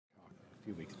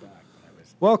few weeks back.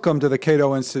 Welcome to the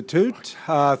Cato Institute.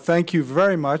 Thank you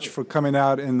very much for coming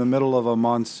out in the middle of a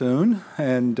monsoon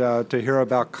and to hear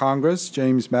about Congress,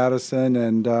 James Madison,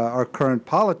 and our current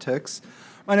politics.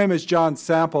 My name is John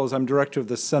Samples. I'm director of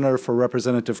the Center for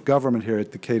Representative Government here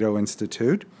at the Cato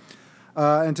Institute.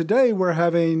 And today we're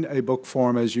having a book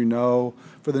forum, as you know,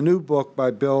 for the new book by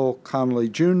Bill Connelly,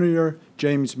 Jr.,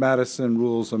 James Madison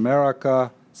Rules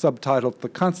America, subtitled The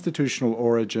Constitutional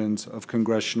Origins of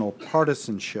Congressional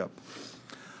Partisanship.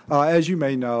 As you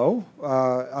may know,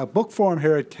 a book forum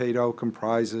here at Cato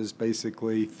comprises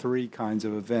basically three kinds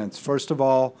of events. First of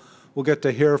all, we'll get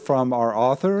to hear from our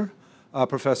author,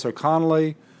 Professor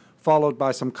Connelly, followed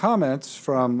by some comments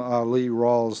from Lee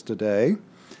Rawls today,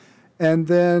 and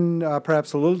then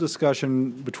perhaps a little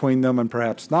discussion between them and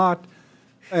perhaps not.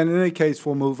 And in any case,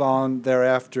 we'll move on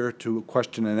thereafter to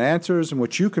question and answers, in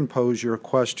which you can pose your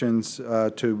questions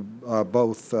to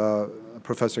both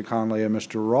Professor Connelly and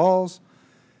Mr. Rawls.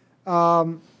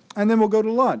 And then we'll go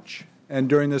to lunch. And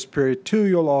during this period, too,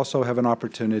 you'll also have an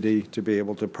opportunity to be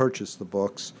able to purchase the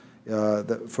books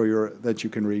that you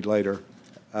can read later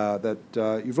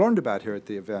that you've learned about here at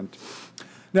the event.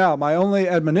 Now, my only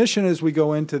admonition as we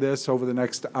go into this over the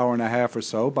next hour and a half or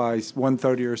so, by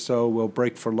 1:30 or so, we'll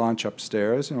break for lunch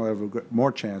upstairs, and we'll have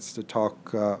more chance to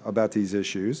talk about these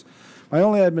issues. My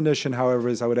only admonition, however,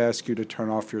 is I would ask you to turn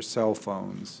off your cell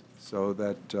phones so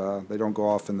that they don't go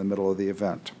off in the middle of the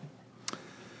event.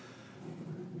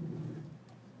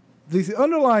 The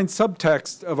underlying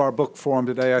subtext of our book forum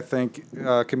today, I think,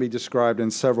 can be described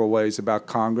in several ways about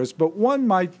Congress, but one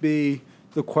might be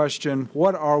the question,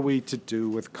 what are we to do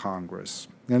with Congress?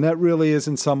 And that really is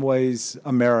in some ways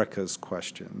America's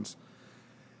questions.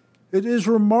 It is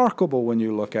remarkable when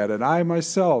you look at it. I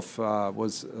myself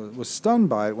was stunned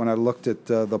by it when I looked at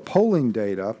the polling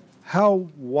data, how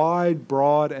wide,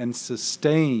 broad, and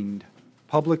sustained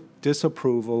public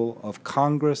disapproval of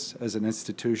Congress as an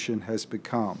institution has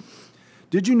become.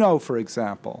 Did you know, for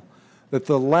example, that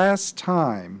the last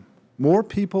time more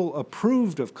people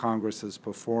approved of Congress's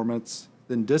performance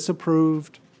than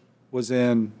disapproved was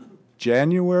in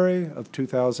January of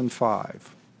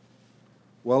 2005,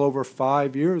 well over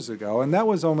 5 years ago, and that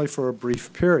was only for a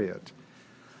brief period.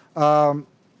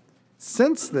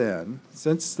 Since then,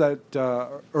 since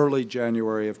that early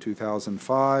January of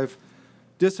 2005,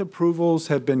 disapprovals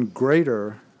have been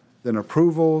greater than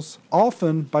approvals,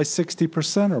 often by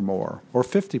 60% or more, or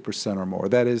 50% or more.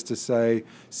 That is to say,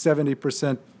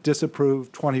 70%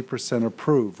 disapprove, 20%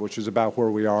 approve, which is about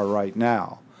where we are right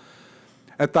now.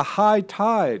 At the high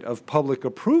tide of public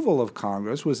approval of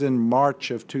Congress was in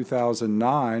March of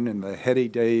 2009, in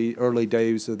the early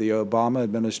days of the Obama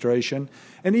administration,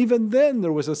 and even then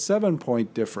there was a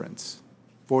 7-point difference.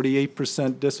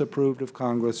 48% disapproved of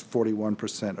Congress,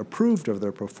 41% approved of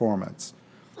their performance.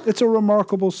 It's a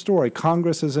remarkable story.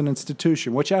 Congress is an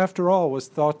institution, which after all was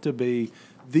thought to be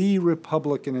the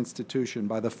Republican institution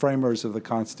by the framers of the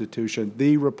Constitution,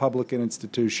 the Republican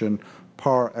institution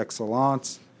par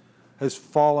excellence, has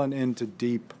fallen into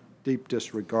deep, deep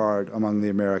disregard among the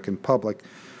American public.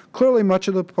 Clearly, much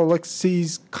of the public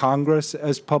sees Congress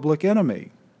as public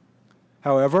enemy.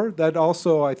 However, that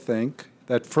also, I think,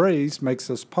 that phrase makes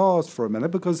us pause for a minute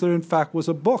because there, in fact, was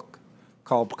a book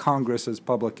called Congress as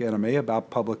Public Enemy about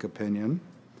public opinion,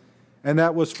 and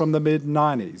that was from the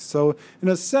mid-90s. So in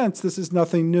a sense, this is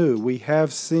nothing new. We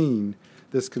have seen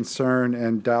this concern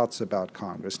and doubts about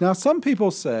Congress. Now, some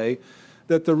people say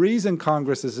that the reason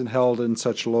Congress isn't held in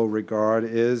such low regard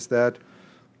is that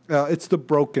it's the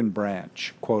broken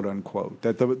branch, quote unquote,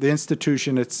 that the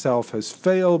institution itself has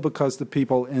failed because the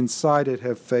people inside it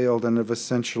have failed and have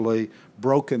essentially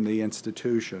broken the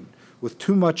institution with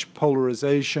too much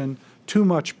polarization, too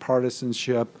much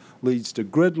partisanship, leads to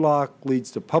gridlock,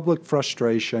 leads to public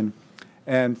frustration,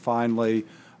 and finally,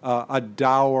 a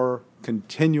dour,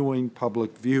 continuing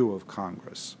public view of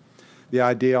Congress. The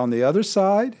idea on the other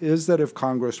side is that if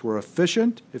Congress were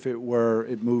efficient, if it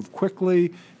moved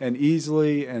quickly and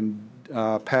easily and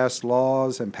passed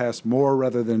laws and passed more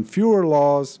rather than fewer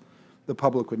laws, the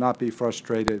public would not be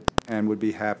frustrated and would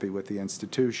be happy with the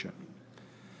institution.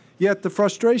 Yet the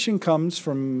frustration comes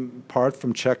from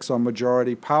checks on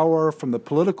majority power, from the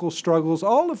political struggles,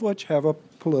 all of which have a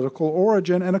political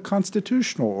origin and a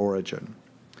constitutional origin.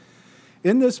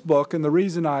 In this book, and the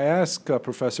reason I asked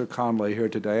Professor Connelly here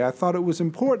today, I thought it was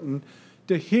important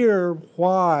to hear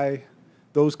why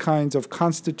those kinds of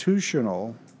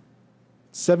constitutional,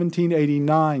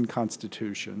 1789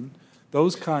 Constitution,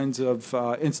 those kinds of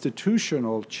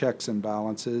institutional checks and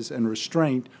balances and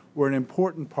restraint were an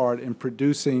important part in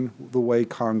producing the way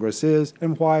Congress is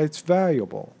and why it's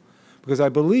valuable. Because I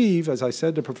believe, as I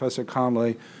said to Professor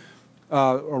Connelly,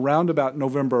 around about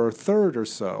November 3rd or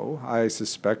so, I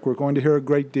suspect we're going to hear a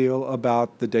great deal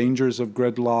about the dangers of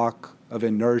gridlock, of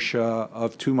inertia,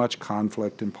 of too much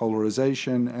conflict and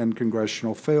polarization, and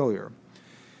congressional failure.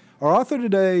 Our author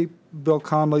today, Bill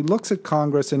Connelly, looks at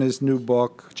Congress in his new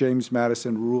book, James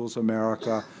Madison Rules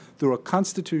America, through a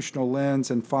constitutional lens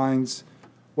and finds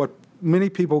what many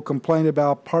people complain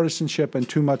about, partisanship and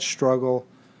too much struggle,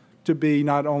 to be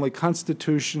not only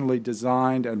constitutionally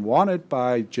designed and wanted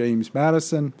by James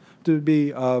Madison, to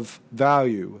be of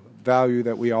value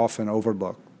that we often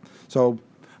overlook. So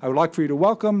I would like for you to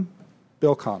welcome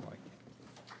Bill Connelly.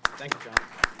 Thank you, John.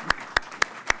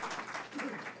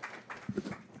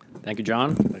 Thank you,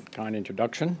 John, for that kind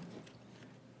introduction.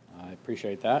 I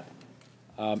appreciate that.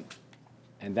 And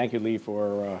thank you, Lee,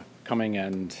 for coming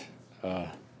and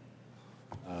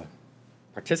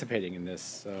participating in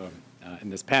this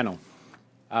panel.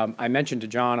 I mentioned to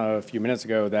John a few minutes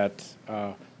ago that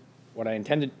what I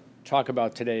intended to talk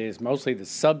about today is mostly the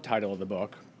subtitle of the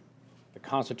book, The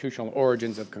Constitutional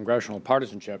Origins of Congressional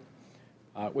Partisanship,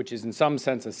 which is in some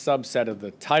sense a subset of the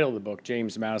title of the book,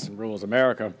 James Madison Rules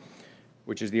America,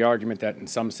 which is the argument that in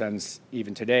some sense,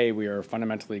 even today, we are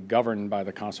fundamentally governed by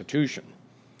the Constitution.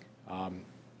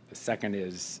 The second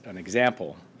is an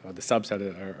example, the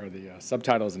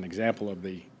subtitle is an example of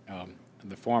the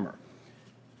former.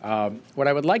 What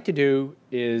I would like to do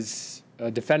is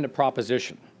defend a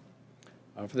proposition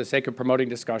for the sake of promoting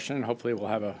discussion, and hopefully we'll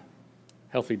have a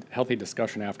healthy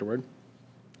discussion afterward.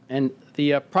 And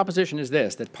the proposition is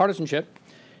this, that partisanship,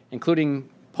 including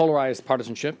polarized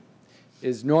partisanship,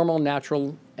 is normal,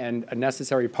 natural, and a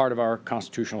necessary part of our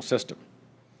constitutional system.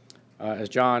 As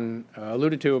John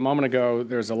alluded to a moment ago,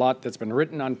 there's a lot that's been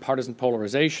written on partisan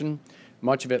polarization,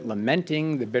 much of it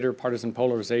lamenting the bitter partisan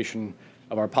polarization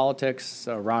of our politics.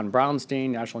 Ron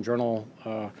Brownstein, National Journal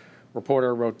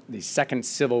reporter, wrote The Second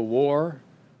Civil War.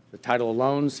 The title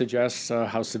alone suggests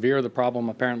how severe the problem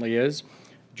apparently is.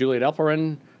 Juliet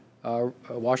Eplerin, a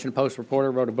Washington Post reporter,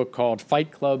 wrote a book called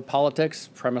Fight Club Politics,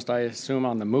 premised, I assume,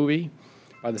 on the movie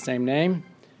by the same name.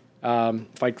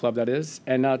 Fight Club, that is.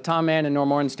 And Tom Mann and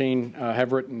Norm Ornstein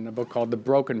have written a book called The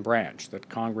Broken Branch, that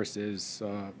Congress is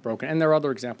broken. And there are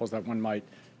other examples that one might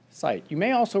cite. You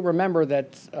may also remember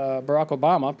that Barack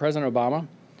Obama, President Obama,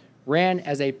 ran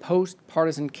as a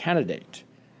post-partisan candidate.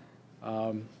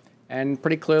 And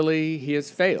pretty clearly, he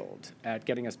has failed at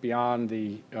getting us beyond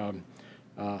the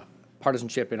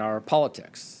partisanship in our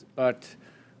politics. But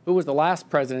who was the last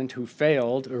president who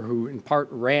failed, or who in part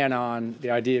ran on the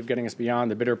idea of getting us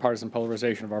beyond the bitter partisan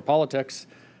polarization of our politics?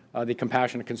 The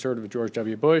compassionate conservative George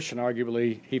W. Bush, and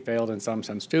arguably he failed in some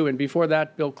sense too. And before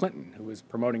that, Bill Clinton, who was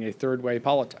promoting a third-way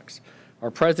politics.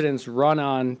 Our presidents run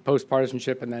on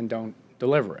post-partisanship and then don't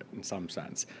deliver it in some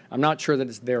sense. I'm not sure that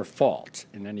it's their fault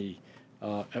in any,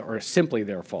 or simply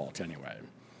their fault anyway.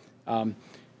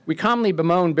 We commonly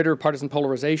bemoan bitter partisan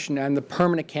polarization and the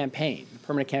permanent campaign. The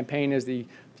permanent campaign is the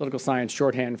political science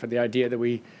shorthand for the idea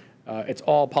that it's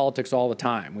all politics all the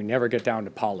time. We never get down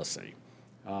to policy.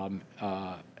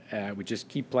 We just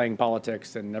keep playing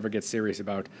politics and never get serious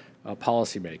about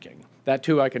policy making. That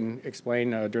too I can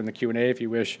explain during the Q&A if you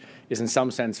wish, is in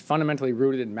some sense fundamentally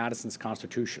rooted in Madison's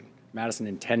Constitution. Madison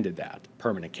intended that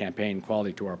permanent campaign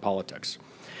quality to our politics.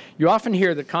 You often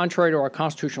hear that contrary to our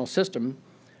constitutional system,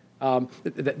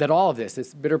 that all of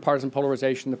this bitter partisan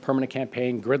polarization, the permanent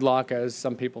campaign, gridlock, as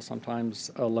some people sometimes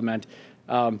lament,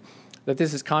 that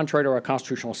this is contrary to our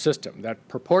constitutional system, that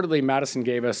purportedly Madison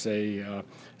gave us a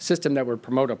system that would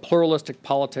promote a pluralistic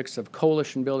politics of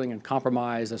coalition building and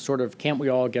compromise, a sort of can't we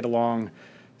all get along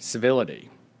civility.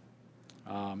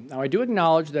 Now, I do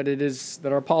acknowledge that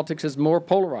that our politics is more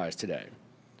polarized today,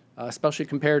 especially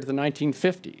compared to the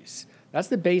 1950s. That's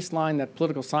the baseline that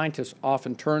political scientists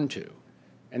often turn to.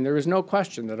 And there is no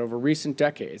question that over recent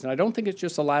decades, and I don't think it's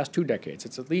just the last 2 decades,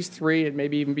 it's at least 3, it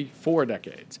maybe even be 4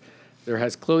 decades, there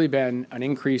has clearly been an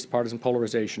increased partisan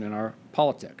polarization in our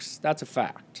politics. That's a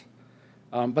fact.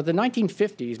 But the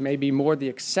 1950s may be more the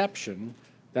exception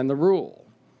than the rule.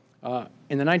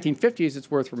 In the 1950s, it's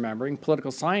worth remembering,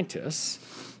 political scientists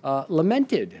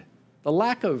lamented the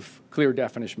lack of clear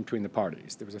definition between the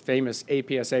parties. There was a famous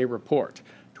APSA report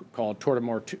called Toward a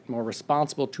More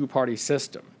Responsible Two-Party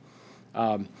System.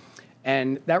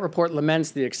 And that report laments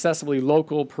the excessively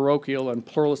local, parochial, and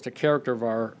pluralistic character of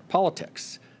our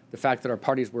politics, the fact that our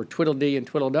parties were twiddledee and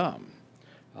twiddledum.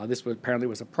 This apparently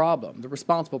was a problem. The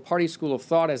responsible party school of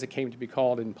thought, as it came to be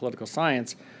called in political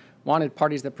science, wanted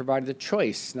parties that provided a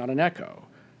choice, not an echo,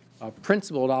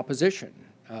 principled opposition,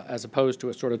 as opposed to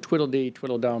a sort of twiddledee,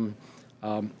 twiddledum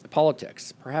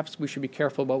politics. Perhaps we should be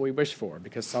careful what we wish for,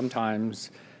 because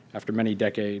sometimes, after many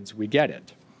decades, we get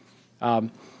it.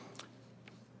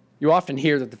 You often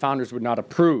hear that the founders would not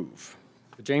approve.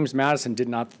 But James Madison did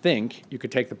not think you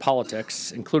could take the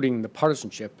politics, including the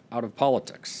partisanship, out of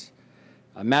politics.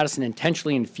 Madison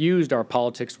intentionally infused our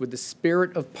politics with the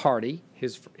spirit of party,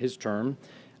 his term,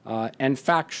 and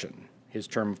faction, his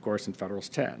term, of course, in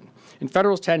Federalist 10. In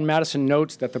Federalist 10, Madison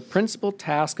notes that the principal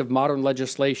task of modern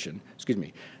legislation,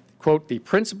 quote, the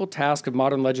principal task of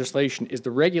modern legislation is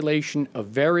the regulation of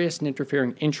various and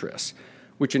interfering interests,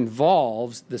 which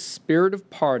involves the spirit of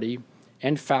party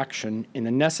and faction in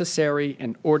the necessary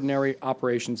and ordinary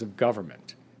operations of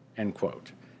government, end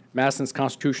quote. Madison's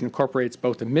Constitution incorporates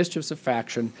both the mischiefs of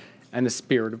faction and the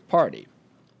spirit of party.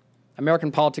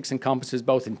 American politics encompasses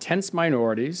both intense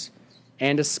minorities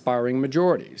and aspiring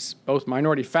majorities, both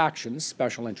minority factions,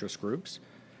 special interest groups,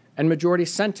 and majority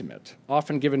sentiment,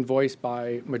 often given voice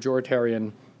by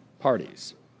majoritarian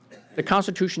parties. The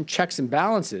Constitution checks and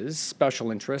balances special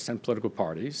interests and political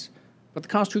parties, but the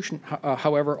Constitution,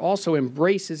 however, also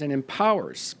embraces and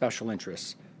empowers special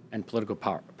interests and political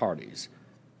parties.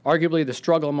 Arguably, the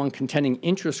struggle among contending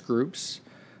interest groups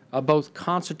both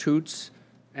constitutes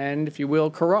and, if you will,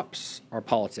 corrupts our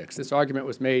politics. This argument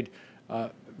was made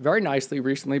very nicely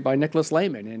recently by Nicholas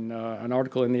Lehman in an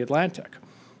article in The Atlantic,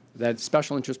 that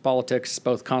special interest politics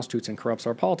both constitutes and corrupts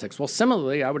our politics. Well,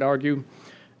 similarly, I would argue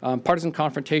partisan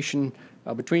confrontation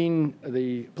between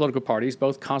the political parties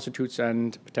both constitutes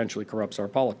and potentially corrupts our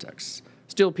politics.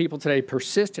 Still, people today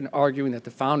persist in arguing that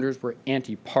the founders were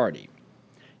anti-party.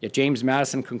 Yet James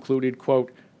Madison concluded,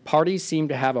 quote, parties seem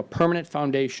to have a permanent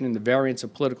foundation in the variance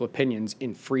of political opinions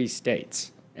in free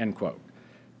states, end quote.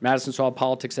 Madison saw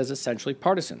politics as essentially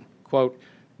partisan. Quote,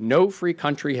 no free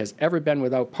country has ever been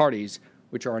without parties,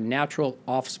 which are a natural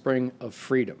offspring of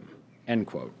freedom, end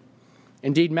quote.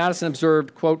 Indeed, Madison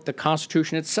observed, quote, the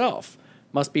Constitution itself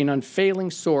must be an unfailing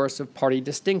source of party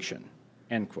distinction,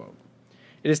 end quote.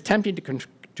 It is tempting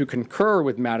to concur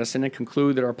with Madison and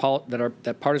conclude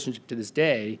that partisanship to this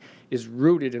day is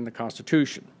rooted in the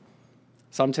Constitution.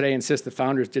 Some today insist the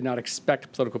founders did not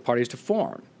expect political parties to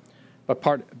form, but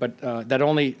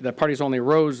that parties only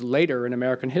arose later in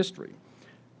American history.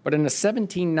 But in a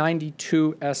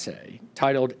 1792 essay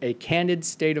titled A Candid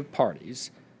State of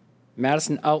Parties,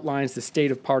 Madison outlines the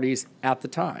state of parties at the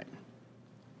time.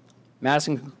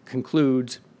 Madison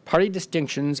concludes, party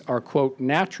distinctions are, quote,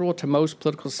 natural to most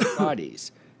political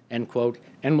societies, end quote,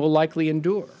 and will likely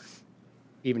endure,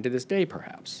 even to this day,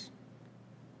 perhaps.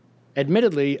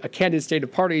 Admittedly, A Candid State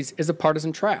of Parties is a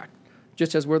partisan tract,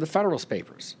 just as were the Federalist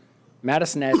Papers.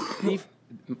 Madison, as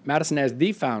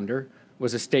the founder,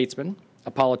 was a statesman,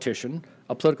 a politician,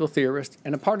 a political theorist,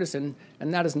 and a partisan,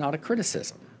 and that is not a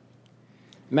criticism.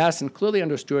 Madison clearly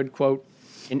understood, quote,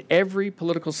 in every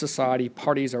political society,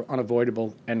 parties are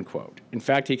unavoidable, end quote. In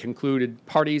fact, he concluded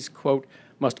parties, quote,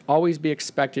 must always be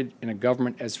expected in a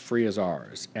government as free as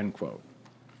ours, end quote.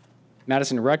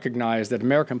 Madison recognized that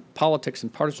American politics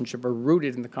and partisanship are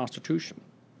rooted in the Constitution.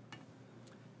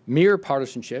 Mere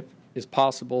partisanship is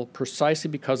possible precisely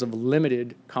because of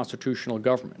limited constitutional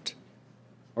government.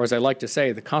 Or as I like to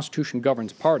say, the Constitution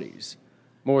governs parties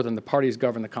more than the parties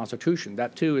govern the Constitution.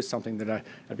 That, too, is something that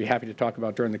I'd be happy to talk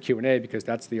about during the Q&A, because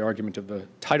that's the argument of the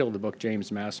title of the book,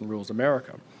 James Madison Rules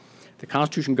America. The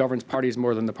Constitution governs parties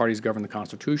more than the parties govern the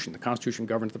Constitution. The Constitution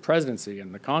governs the presidency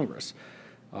and the Congress,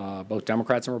 both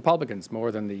Democrats and Republicans,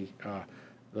 more than the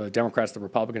Democrats, the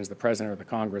Republicans, the President, or the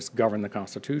Congress govern the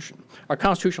Constitution. Our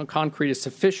constitutional concrete is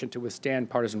sufficient to withstand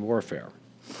partisan warfare,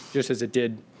 just as it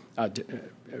did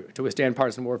to withstand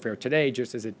partisan warfare today,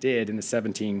 just as it did in the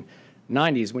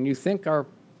 1790s, when you think our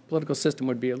political system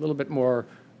would be a little bit more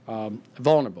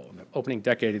vulnerable in the opening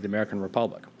decade of the American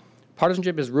Republic.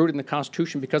 Partisanship is rooted in the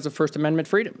Constitution because of First Amendment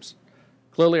freedoms.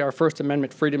 Clearly, our First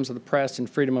Amendment freedoms of the press and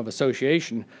freedom of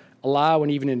association allow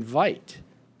and even invite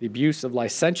the abuse of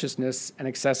licentiousness and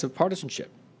excessive partisanship.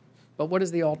 But what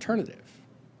is the alternative?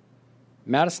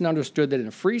 Madison understood that in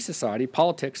a free society,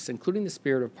 politics, including the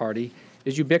spirit of party,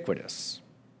 is ubiquitous.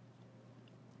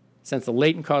 Since the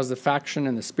latent causes of faction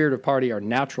and the spirit of party are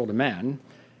natural to man,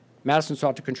 Madison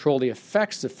sought to control the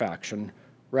effects of faction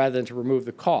rather than to remove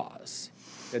the cause.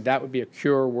 That would be a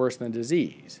cure worse than a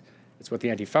disease. It's what the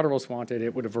Anti-Federalists wanted.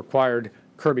 It would have required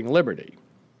curbing liberty.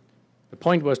 The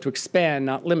point was to expand,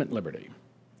 not limit liberty.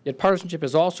 Yet partisanship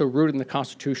is also rooted in the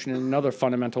Constitution in another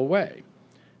fundamental way.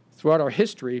 Throughout our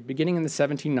history, beginning in the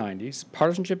 1790s,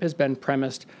 partisanship has been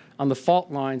premised on the fault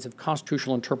lines of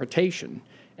constitutional interpretation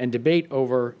and debate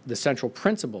over the central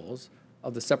principles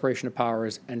of the separation of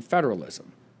powers and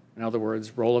federalism. In other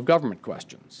words, role of government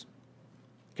questions.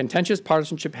 Contentious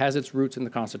partisanship has its roots in the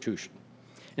Constitution.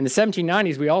 In the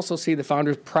 1790s, we also see the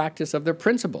founders' practice of their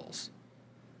principles.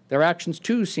 Their actions,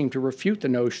 too, seem to refute the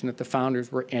notion that the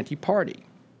founders were anti-party.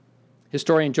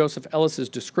 Historian Joseph Ellis's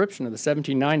description of the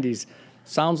 1790s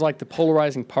sounds like the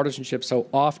polarizing partisanship so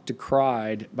oft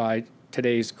decried by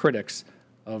today's critics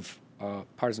of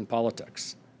partisan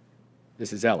politics.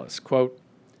 This is Ellis, quote,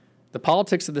 "The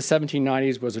politics of the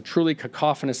 1790s was a truly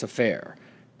cacophonous affair.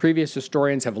 Previous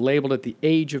historians have labeled it the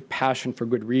age of passion for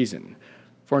good reason.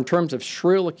 For in terms of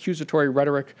shrill accusatory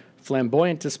rhetoric,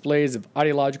 flamboyant displays of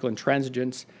ideological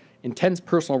intransigence, intense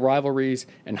personal rivalries,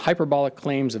 and hyperbolic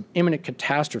claims of imminent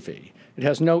catastrophe, it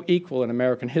has no equal in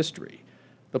American history.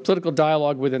 The political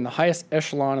dialogue within the highest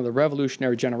echelon of the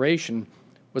revolutionary generation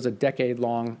was a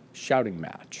decade-long shouting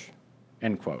match,"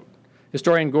 end quote.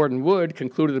 Historian Gordon Wood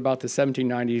concluded about the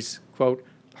 1790s, quote,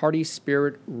 "Party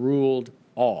spirit ruled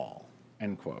all,"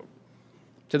 end quote.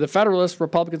 To the Federalists,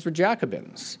 Republicans were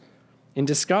Jacobins in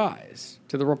disguise.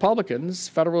 To the Republicans,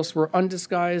 Federalists were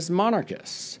undisguised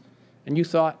monarchists, and you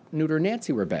thought Neuter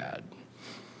Nancy were bad.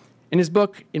 In his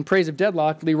book, In Praise of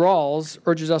Deadlock, Lee Rawls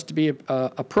urges us to be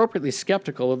appropriately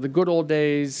skeptical of the good old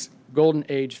days, golden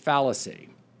age fallacy.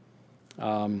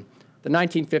 The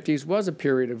 1950s was a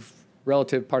period of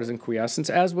relative partisan quiescence,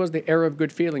 as was the era of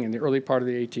good feeling in the early part of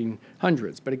the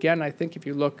 1800s. But again, I think if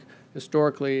you look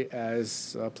historically,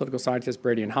 as political scientists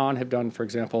Brady and Hahn have done, for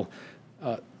example,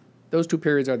 those two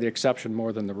periods are the exception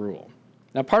more than the rule.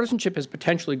 Now, partisanship is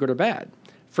potentially good or bad.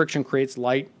 Friction creates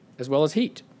light as well as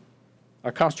heat.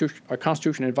 Our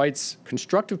Constitution invites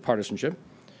constructive partisanship,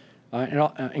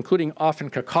 including often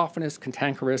cacophonous,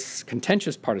 cantankerous,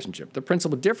 contentious partisanship. The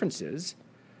principal differences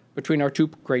between our two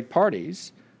great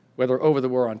parties, whether over the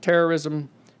war on terrorism,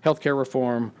 healthcare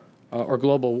reform, or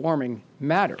global warming,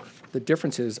 matter. The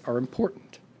differences are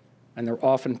important, and they're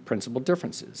often principal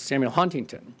differences. Samuel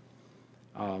Huntington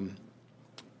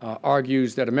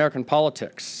argues that American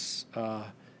politics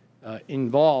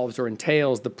involves or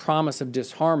entails the promise of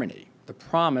disharmony,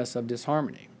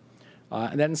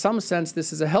 and that in some sense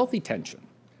this is a healthy tension,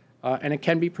 and it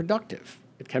can be productive.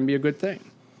 It can be a good thing.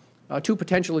 Two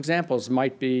potential examples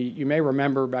might be, you may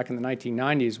remember back in the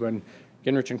 1990s when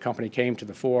Gingrich and company came to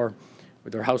the fore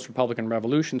with their House Republican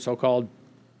Revolution, so-called,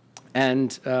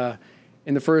 and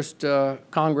in the first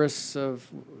Congress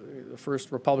of the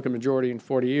first Republican majority in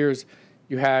 40 years,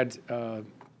 you had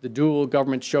the dual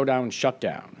government showdown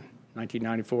shutdown,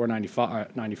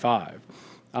 1994-95.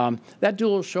 That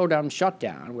dual showdown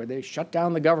shutdown, where they shut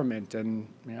down the government and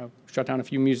shut down a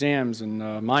few museums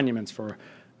and monuments for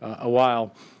a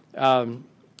while,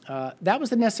 that was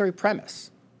the necessary premise,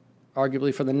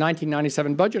 arguably, for the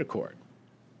 1997 budget accord.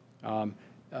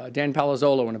 Dan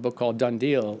Palazzolo, in a book called Done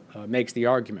Deal, makes the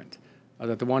argument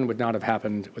that the one would not have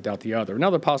happened without the other.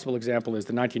 Another possible example is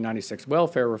the 1996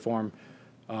 welfare reform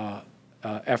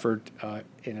effort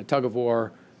in a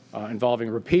tug-of-war involving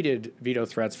repeated veto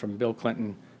threats from Bill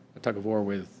Clinton, a tug-of-war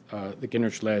with the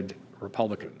Gingrich-led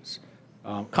Republicans.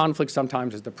 Conflict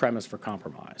sometimes is the premise for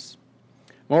compromise.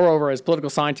 Moreover, as political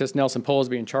scientists Nelson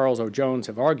Polsby and Charles O. Jones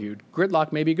have argued,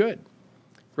 gridlock may be good.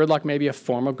 Gridlock may be a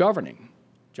form of governing.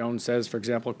 Jones says, for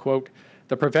example, quote,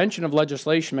 "The prevention of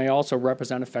legislation may also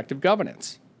represent effective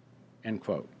governance," end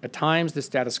quote. At times, the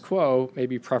status quo may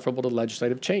be preferable to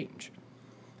legislative change.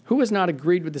 Who has not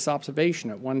agreed with this observation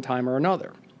at one time or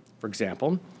another? For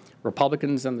example,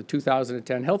 Republicans in the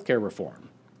 2010 healthcare reform.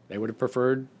 They would have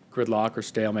preferred gridlock or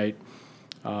stalemate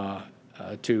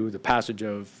to the passage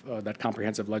of that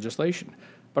comprehensive legislation.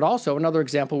 But also, another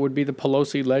example would be the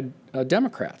Pelosi-led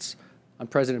Democrats on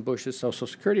President Bush's Social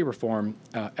Security reform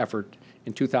effort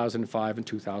in 2005 and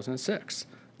 2006.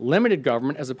 Limited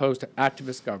government as opposed to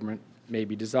activist government may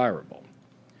be desirable.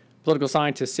 Political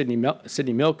scientist Sidney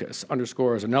Milkus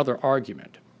underscores another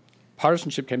argument.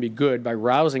 Partisanship can be good by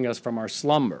rousing us from our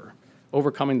slumber,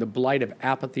 overcoming the blight of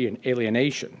apathy and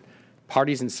alienation.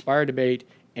 Parties inspire debate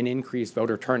and increase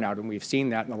voter turnout, and we've seen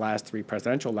that in the last 3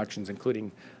 presidential elections,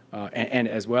 including, and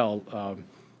as well,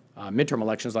 midterm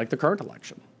elections like the current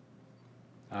election.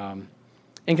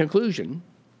 In conclusion,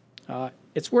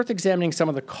 it's worth examining some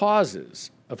of the causes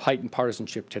of heightened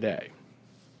partisanship today.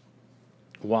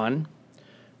 1,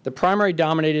 the primary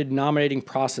dominated nominating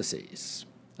processes,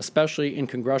 especially in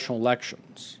congressional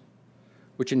elections,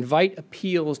 which invite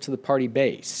appeals to the party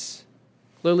base,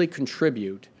 clearly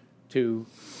contribute to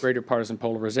greater partisan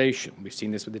polarization. We've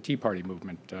seen this with the Tea Party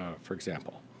movement, for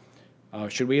example.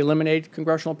 Should we eliminate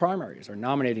congressional primaries or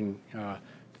nominating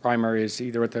primaries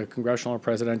either at the congressional or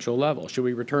presidential level? Should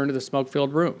we return to the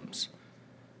smoke-filled rooms?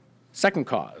 Second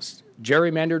cause,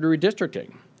 gerrymandered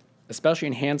redistricting, especially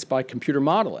enhanced by computer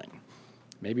modeling.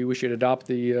 Maybe we should adopt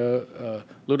the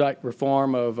Luddite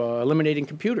reform of eliminating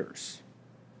computers,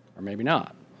 or maybe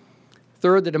not.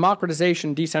 Third, the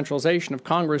democratization and decentralization of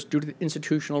Congress due to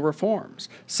institutional reforms.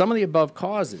 Some of the above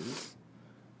causes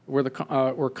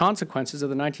were consequences of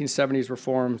the 1970s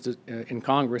reforms in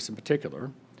Congress in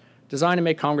particular, designed to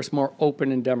make Congress more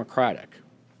open and democratic.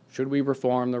 Should we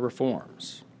reform the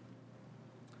reforms?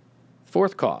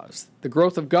 Fourth cause, the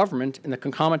growth of government and the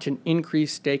concomitant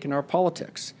increased stake in our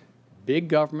politics. Big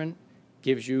government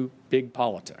gives you big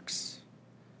politics.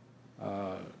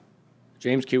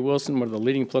 James Q. Wilson, one of the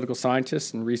leading political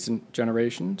scientists in recent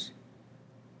generations,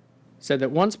 said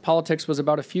that once politics was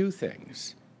about a few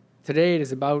things. Today it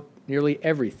is about nearly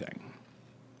everything.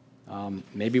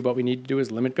 Maybe what we need to do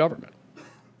is limit government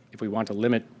if we want to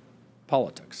limit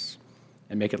politics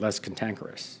and make it less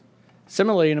cantankerous.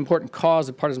 Similarly, an important cause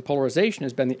of partisan polarization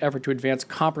has been the effort to advance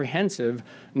comprehensive,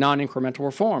 non-incremental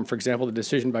reform. For example, the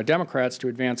decision by Democrats to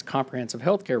advance comprehensive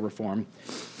health care reform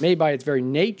may by its very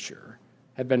nature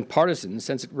have been partisan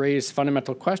since it raised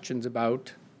fundamental questions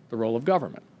about the role of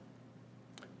government.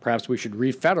 Perhaps we should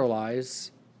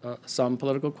refederalize some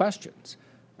political questions.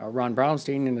 Ron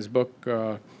Brownstein, in his book,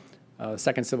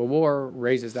 Second Civil War,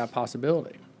 raises that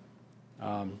possibility.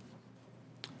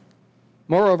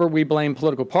 Moreover, we blame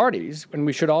political parties when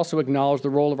we should also acknowledge the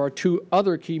role of our two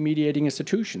other key mediating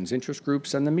institutions, interest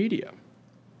groups and the media.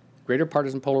 Greater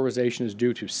partisan polarization is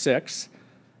due to 6,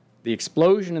 the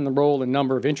explosion in the role and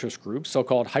number of interest groups,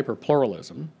 so-called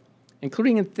hyperpluralism,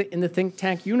 including in the think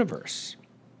tank universe.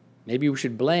 Maybe we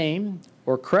should blame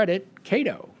or credit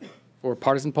Cato for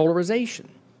partisan polarization.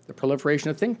 The proliferation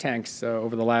of think tanks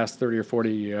over the last 30 or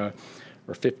 40 or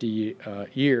 50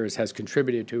 years has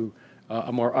contributed to a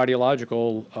more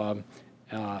ideological,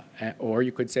 or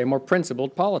you could say more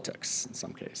principled politics in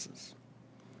some cases.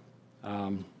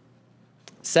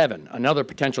 7, another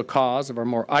potential cause of our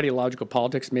more ideological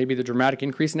politics may be the dramatic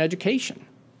increase in education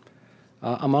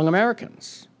among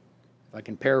Americans. If I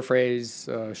can paraphrase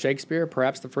Shakespeare,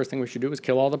 perhaps the first thing we should do is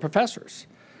kill all the professors.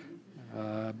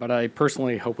 But I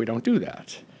personally hope we don't do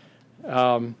that.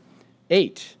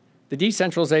 8, the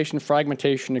decentralization,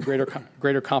 fragmentation, and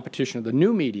greater competition of the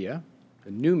new media,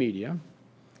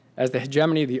 as the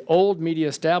hegemony of the old media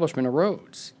establishment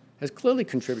erodes, has clearly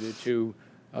contributed to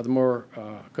the more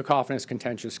cacophonous,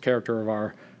 contentious character of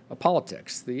our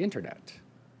politics, the internet.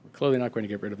 We're clearly not going to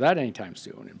get rid of that anytime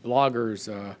soon. And bloggers,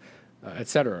 et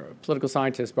cetera. Political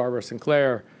scientist Barbara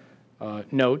Sinclair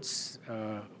notes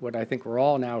what I think we're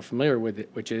all now familiar with,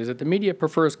 which is that the media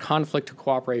prefers conflict to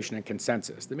cooperation and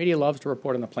consensus. The media loves to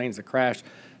report on the planes that crash,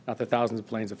 not the thousands of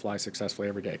planes that fly successfully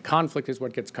every day. Conflict is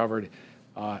what gets covered,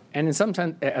 and in some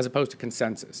sense, as opposed to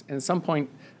consensus. And at some point,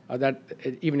 that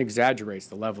it even exaggerates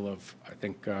the level of, I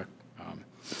think,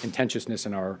 contentiousness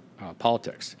in our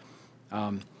politics.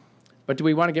 But do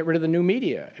we want to get rid of the new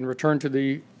media and return to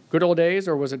the good old days,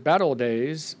 or was it bad old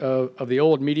days of the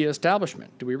old media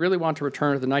establishment? Do we really want to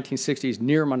return to the 1960s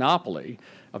near monopoly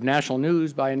of national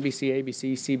news by NBC,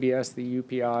 ABC, CBS, the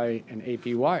UPI, and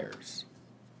AP wires?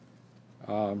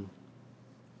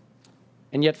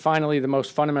 And yet, finally, the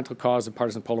most fundamental cause of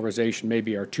partisan polarization may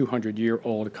be our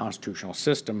 200-year-old constitutional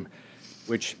system,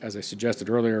 which, as I suggested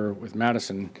earlier with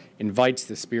Madison, invites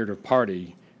the spirit of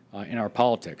party in our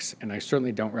politics. And I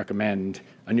certainly don't recommend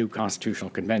a new constitutional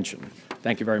convention.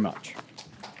 Thank you very much.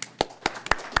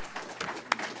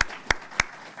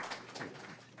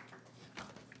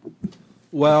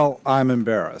 Well, I'm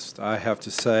embarrassed. I have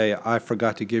to say I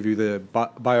forgot to give you the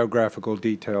biographical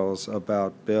details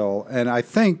about Bill. And I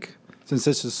think, since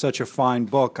this is such a fine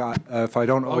book, if I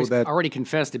don't owe that... already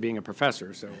confessed to being a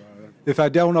professor, so... If I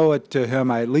don't owe it to him,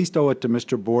 I at least owe it to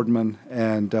Mr. Boardman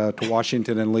and to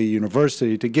Washington and Lee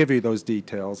University to give you those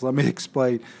details. Let me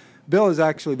explain. Bill is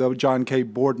actually the John K.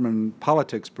 Boardman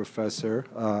politics professor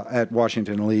at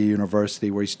Washington and Lee University,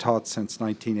 where he's taught since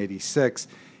 1986.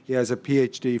 He has a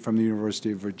PhD from the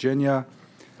University of Virginia.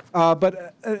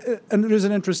 And there's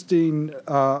an interesting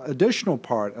additional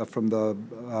part from the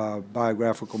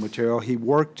biographical material. He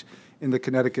worked in the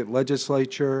Connecticut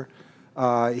legislature.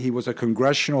 He was a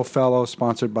congressional fellow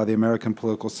sponsored by the American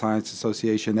Political Science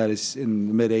Association. That is, in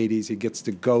the mid-'80s, he gets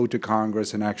to go to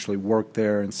Congress and actually work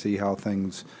there and see how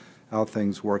things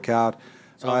work out.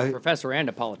 So a professor and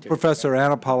a politician. Professor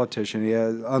and a politician. He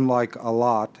has, unlike a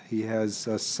lot, he has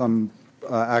some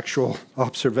actual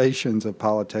observations of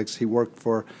politics. He worked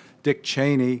for Dick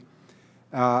Cheney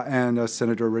and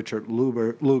Senator Richard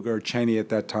Lugar. Cheney at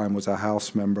that time was a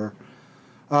House member.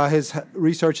 His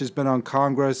research has been on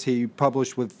Congress. He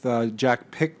published with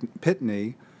Jack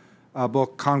Pitney a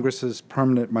book, Congress's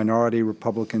Permanent Minority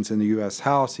Republicans in the U.S.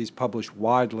 House. He's published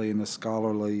widely in the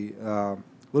scholarly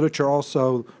literature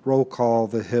also, Roll Call,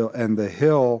 The Hill, and The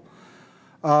Hill.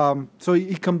 So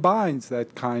he combines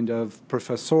that kind of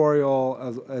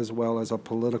professorial as well as a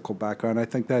political background. I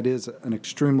think that is an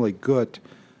extremely good,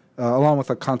 along with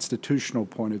a constitutional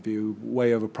point of view,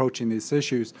 way of approaching these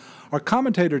issues. Our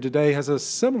commentator today has a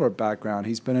similar background.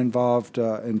 He's been involved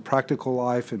in practical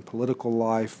life and political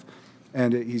life,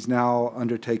 and he's now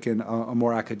undertaken a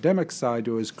more academic side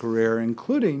to his career,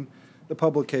 including the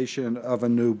publication of a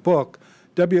new book.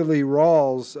 W. Lee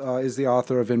Rawls is the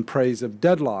author of In Praise of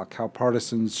Deadlock, How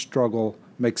Partisan Struggle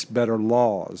Makes Better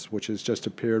Laws, which has just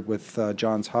appeared with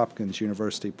Johns Hopkins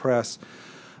University Press.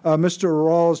 Mr.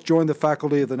 Rawls joined the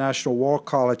faculty of the National War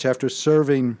College after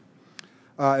serving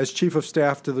as Chief of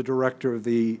Staff to the Director of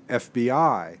the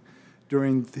FBI.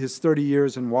 During his 30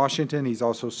 years in Washington, he's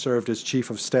also served as Chief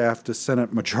of Staff to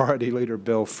Senate Majority Leader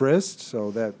Bill Frist, so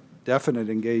that definite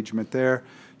engagement there.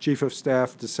 Chief of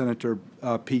Staff to Senator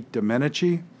Pete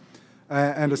Domenici,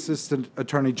 and Assistant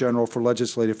Attorney General for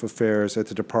Legislative Affairs at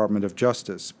the Department of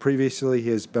Justice. Previously, he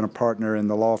has been a partner in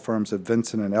the law firms of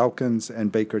Vinson & Elkins and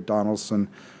Baker Donaldson,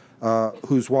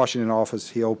 whose Washington office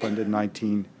he opened in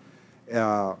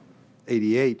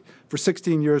 1988. For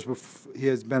 16 years, he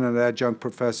has been an adjunct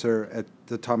professor at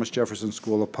the Thomas Jefferson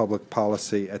School of Public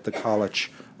Policy at the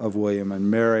College of William and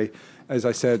Mary. As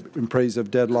I said, In Praise of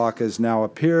Deadlock has now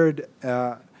appeared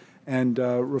and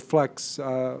reflects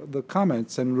the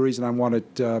comments and the reason I wanted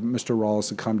Mr. Rawls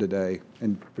to come today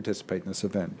and participate in this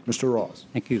event. Mr. Rawls.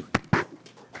 Thank you.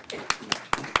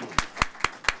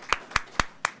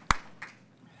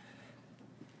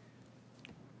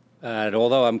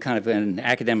 Although I'm kind of in an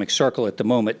academic circle at the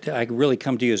moment, I really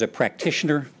come to you as a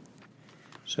practitioner.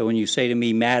 So when you say to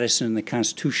me Madison and the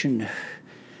Constitution,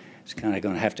 it's kind of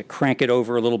going to have to crank it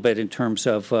over a little bit in terms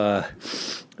of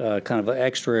kind of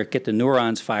extra, get the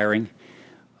neurons firing.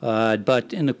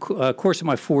 But in the course of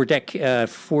my four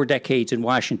decades in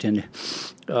Washington,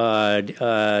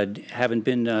 having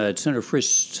been Senator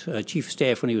Frist's Chief of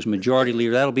Staff when he was Majority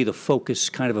Leader, that'll be the focus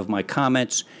kind of my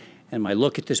comments and my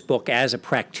look at this book as a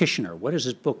practitioner. What does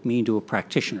this book mean to a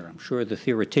practitioner? I'm sure the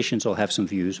theoreticians will have some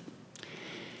views.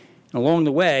 And along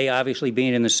the way, obviously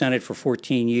being in the Senate for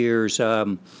 14 years,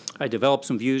 I developed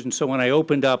some views. And so when I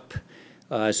opened up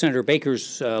Senator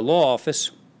Baker's law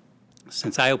office,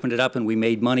 since I opened it up and we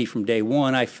made money from day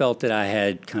one, I felt that I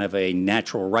had kind of a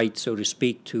natural right, so to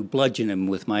speak, to bludgeon him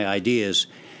with my ideas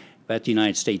about the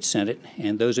United States Senate.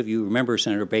 And those of you who remember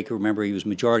Senator Baker, remember he was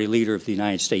Majority Leader of the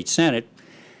United States Senate,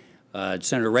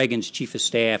 Senator Reagan's Chief of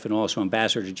Staff, and also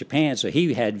Ambassador to Japan, so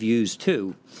he had views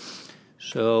too.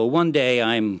 So one day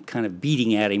I'm kind of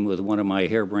beating at him with one of my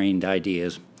harebrained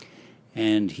ideas,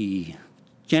 and he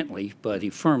gently, but he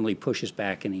firmly pushes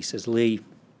back and he says, Lee,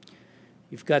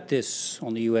 you've got this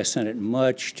on the U.S. Senate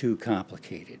much too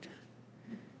complicated.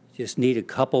 You just need a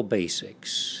couple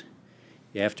basics.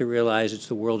 You have to realize it's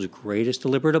the world's greatest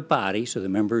deliberative body, so the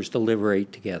members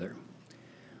deliberate together.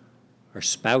 Our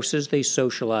spouses, they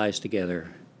socialize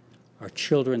together. Our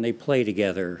children, they play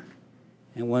together.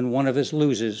 And when one of us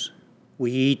loses,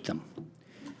 we eat them.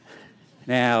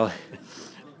 Now,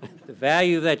 the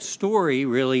value of that story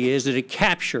really is that it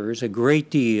captures a great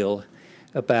deal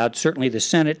about certainly the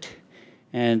Senate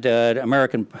and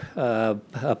American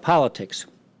politics.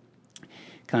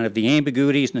 Kind of the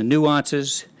ambiguities and the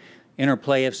nuances,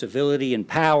 interplay of civility and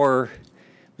power,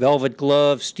 velvet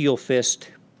glove, steel fist,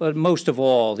 but most of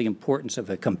all, the importance of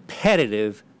a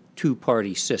competitive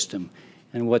two-party system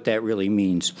and what that really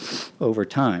means over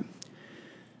time.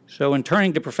 So in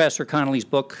turning to Professor Connelly's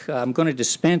book, I'm going to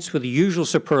dispense with the usual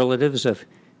superlatives of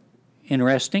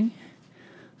interesting,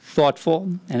 thoughtful,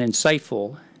 and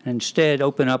insightful, and instead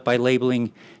open up by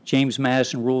labeling James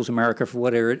Madison Rules America for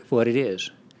what it is,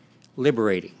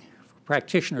 liberating. For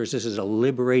practitioners, this is a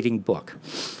liberating book.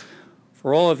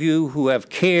 For all of you who have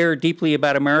cared deeply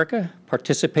about America,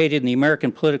 participated in the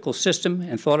American political system,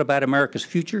 and thought about America's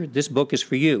future, this book is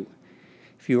for you.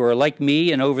 If you are like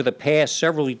me and over the past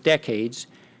several decades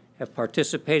have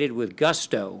participated with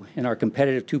gusto in our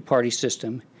competitive two-party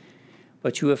system,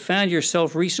 but you have found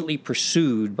yourself recently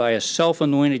pursued by a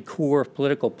self-anointed corps of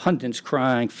political pundits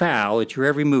crying foul at your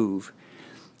every move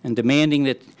and demanding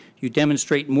that you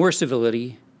demonstrate more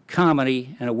civility,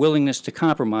 comedy, and a willingness to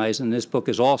compromise, and this book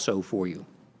is also for you.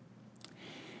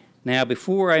 Now,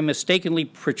 before I mistakenly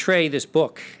portray this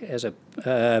book as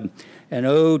an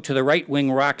ode to the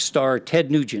right-wing rock star Ted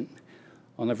Nugent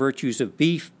on the virtues of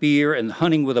beef, beer, and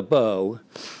hunting with a bow,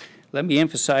 let me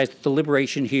emphasize that the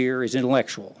liberation here is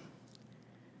intellectual.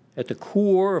 At the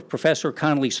core of Professor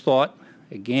Connelly's thought,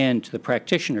 again to the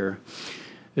practitioner,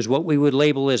 is what we would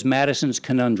label as Madison's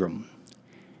conundrum.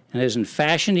 And it is in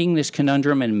fashioning this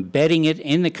conundrum and embedding it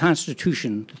in the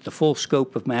Constitution that the full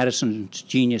scope of Madison's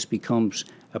genius becomes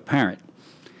apparent.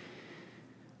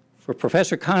 For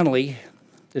Professor Connelly,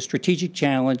 the strategic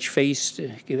challenge faced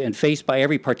by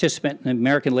every participant in the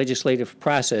American legislative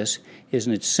process is,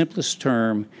 in its simplest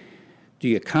term, do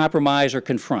you compromise or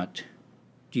confront?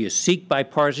 Do you seek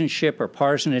bipartisanship or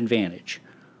partisan advantage?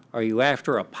 Are you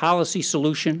after a policy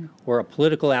solution or a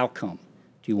political outcome?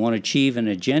 Do you want to achieve an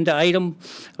agenda item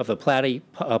of the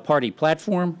party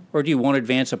platform, or do you want to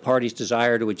advance a party's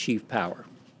desire to achieve power?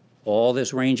 All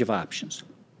this range of options.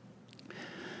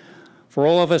 For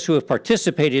all of us who have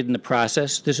participated in the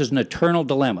process, this is an eternal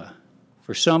dilemma.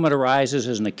 For some, it arises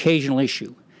as an occasional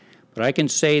issue. But I can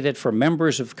say that for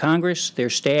members of Congress, their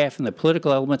staff, and the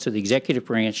political elements of the executive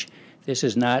branch, this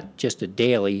is not just a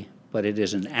daily, but it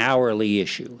is an hourly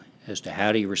issue as to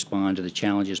how do you respond to the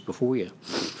challenges before you.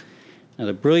 Now,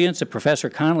 the brilliance of Professor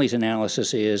Connelly's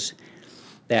analysis is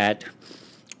that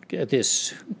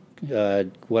this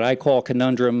what I call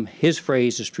conundrum, his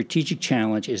phrase, a strategic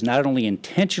challenge, is not only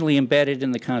intentionally embedded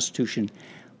in the Constitution,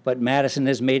 but Madison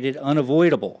has made it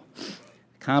unavoidable.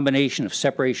 A combination of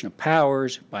separation of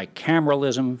powers,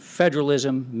 bicameralism,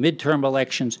 federalism, midterm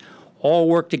elections, all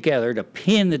work together to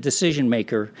pin the decision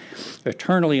maker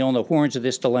eternally on the horns of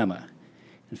this dilemma.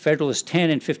 In Federalist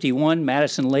 10 and 51,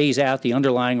 Madison lays out the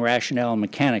underlying rationale and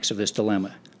mechanics of this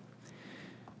dilemma.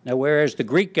 Now, whereas the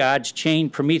Greek gods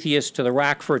chained Prometheus to the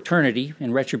rock for eternity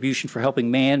in retribution for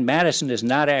helping man, Madison is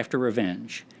not after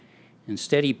revenge.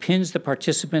 Instead, he pins the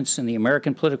participants in the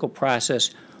American political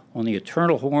process on the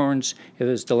eternal horns of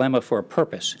his dilemma for a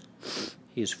purpose.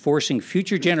 He is forcing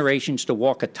future generations to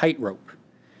walk a tightrope.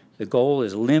 The goal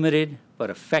is limited but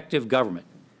effective government.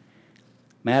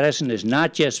 Madison is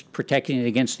not just protecting it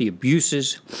against the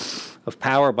abuses of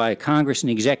power by Congress and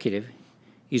the executive.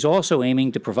 He's also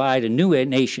aiming to provide a new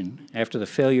nation, after the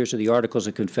failures of the Articles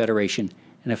of Confederation,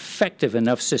 an effective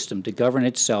enough system to govern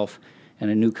itself and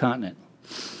a new continent.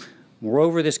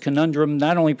 Moreover, this conundrum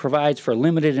not only provides for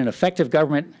limited and effective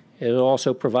government, it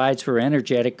also provides for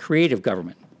energetic, creative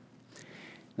government.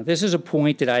 Now, this is a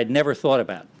point that I had never thought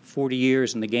about. 40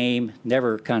 years in the game,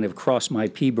 never kind of crossed my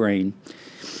pea brain.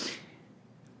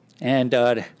 And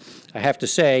I have to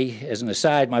say, as an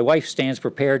aside, my wife stands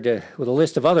prepared with a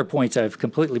list of other points I've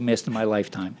completely missed in my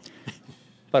lifetime.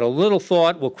 But a little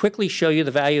thought will quickly show you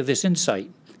the value of this insight.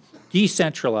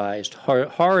 Decentralized,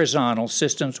 horizontal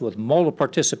systems with multiple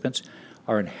participants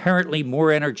are inherently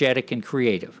more energetic and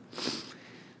creative.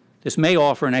 This may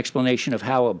offer an explanation of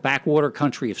how a backwater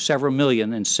country of several million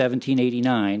in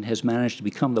 1789 has managed to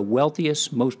become the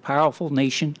wealthiest, most powerful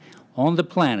nation on the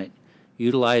planet,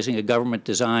 utilizing a government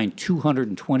designed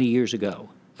 220 years ago.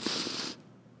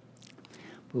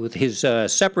 But with his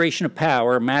separation of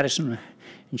power, Madison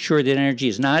ensured that energy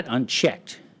is not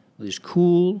unchecked. With his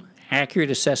cool,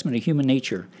 accurate assessment of human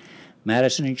nature,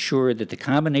 Madison ensured that the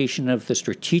combination of the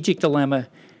strategic dilemma,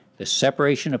 the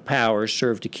separation of powers,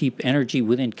 served to keep energy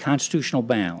within constitutional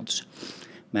bounds.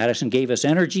 Madison gave us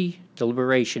energy,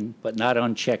 deliberation, but not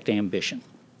unchecked ambition.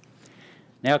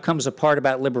 Now comes the part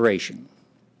about liberation.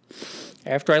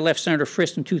 After I left Senator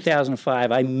Frist in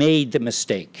 2005, I made the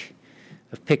mistake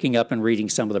of picking up and reading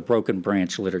some of the Broken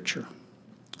Branch literature.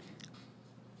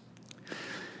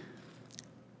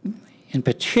 In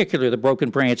particular, the Broken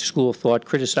Branch School of Thought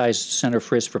criticized Senator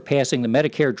Frist for passing the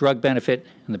Medicare drug benefit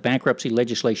and the bankruptcy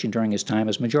legislation during his time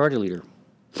as majority leader.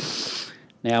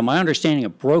 Now, my understanding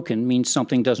of broken means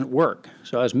something doesn't work,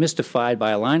 so I was mystified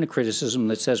by a line of criticism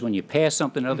that says when you pass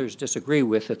something others disagree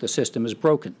with, that the system is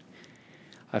broken.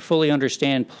 I fully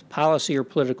understand policy or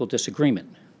political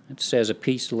disagreement. It says a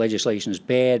piece of legislation is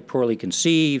bad, poorly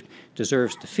conceived,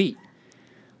 deserves defeat.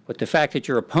 But the fact that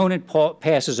your opponent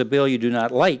passes a bill you do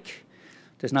not like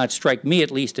does not strike me,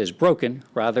 at least, as broken.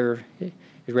 Rather, it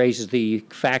raises the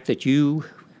fact that you,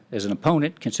 as an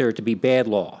opponent, consider it to be bad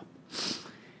law.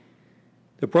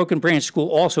 The Broken Branch School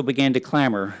also began to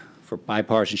clamor for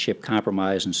bipartisanship,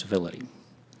 compromise, and civility.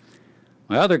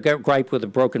 My other gripe with the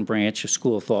Broken Branch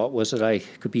School of Thought was that I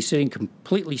could be sitting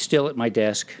completely still at my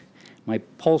desk. My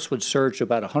pulse would surge to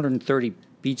about 130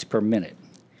 beats per minute.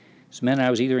 This meant I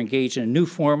was either engaged in a new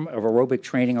form of aerobic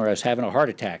training or I was having a heart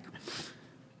attack.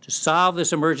 To solve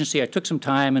this emergency, I took some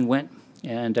time and went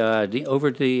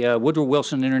over to the Woodrow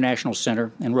Wilson International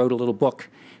Center and wrote a little book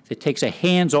that takes a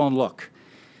hands-on look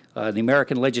at the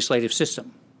American legislative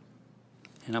system.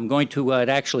 And I'm going to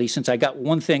actually, since I got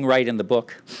one thing right in the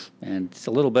book, and it's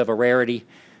a little bit of a rarity,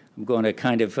 I'm going to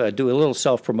kind of do a little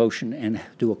self-promotion and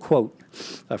do a quote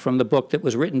from the book that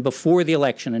was written before the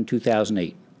election in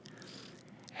 2008.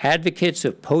 Advocates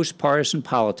of post-partisan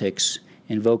politics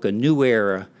invoke a new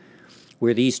era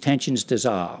where these tensions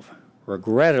dissolve.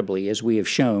 Regrettably, as we have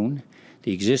shown,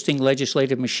 the existing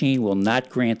legislative machine will not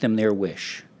grant them their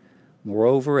wish.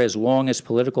 Moreover, as long as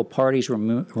political parties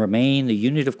remain the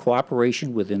unit of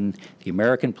cooperation within the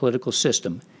American political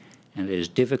system, and it is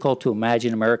difficult to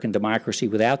imagine American democracy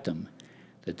without them,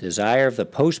 the desire of the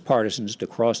post-partisans to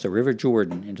cross the River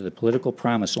Jordan into the political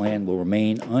promised land will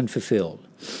remain unfulfilled.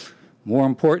 More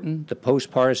important, the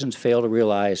post-partisans fail to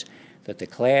realize that the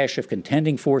clash of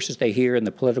contending forces they hear in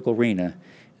the political arena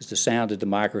is the sound of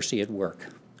democracy at work.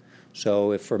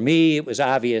 So if for me it was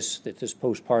obvious that this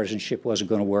post-partisanship wasn't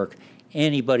going to work,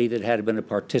 anybody that had been a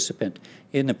participant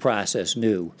in the process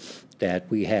knew that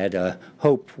we had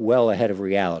hope well ahead of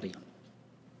reality.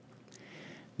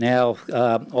 Now,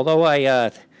 although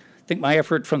I think my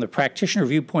effort from the practitioner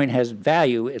viewpoint has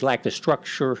value, it lacked the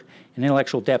structure and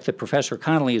intellectual depth that Professor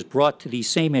Connelly has brought to these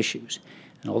same issues.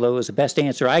 And although it was the best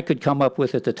answer I could come up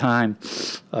with at the time,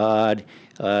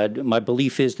 my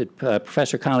belief is that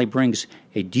Professor Connelly brings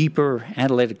a deeper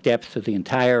analytic depth to the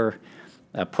entire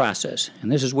process.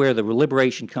 And this is where the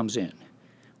liberation comes in.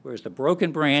 Whereas the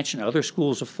broken branch and other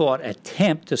schools of thought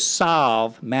attempt to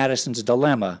solve Madison's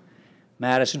dilemma,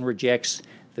 Madison rejects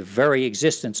the very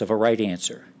existence of a right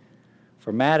answer.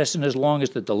 For Madison, as long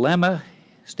as the dilemma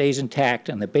stays intact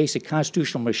and the basic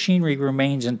constitutional machinery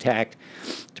remains intact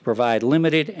to provide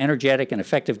limited, energetic, and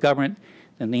effective government,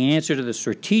 then the answer to the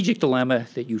strategic dilemma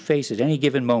that you face at any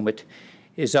given moment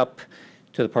is up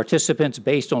to the participants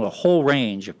based on a whole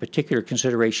range of particular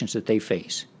considerations that they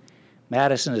face.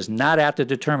 Madison is not out to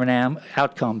determine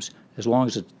outcomes as long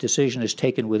as a decision is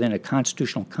taken within a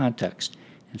constitutional context.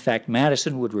 In fact,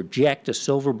 Madison would reject a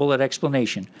silver bullet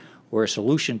explanation or a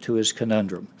solution to his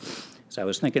conundrum. As I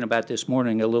was thinking about this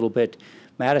morning a little bit,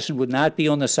 Madison would not be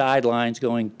on the sidelines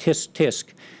going tisk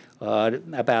tisk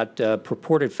about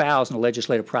purported fouls in the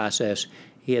legislative process.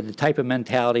 He had the type of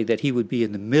mentality that he would be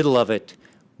in the middle of it,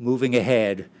 moving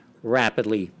ahead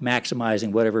rapidly,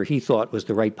 maximizing whatever he thought was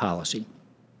the right policy.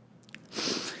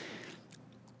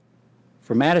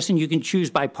 For Madison, you can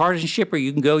choose bipartisanship or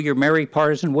you can go your merry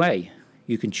partisan way.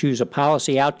 You can choose a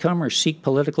policy outcome or seek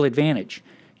political advantage.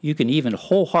 You can even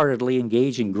wholeheartedly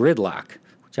engage in gridlock,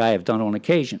 which I have done on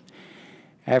occasion.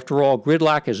 After all,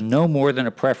 gridlock is no more than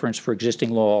a preference for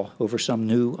existing law over some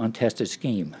new, untested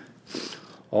scheme.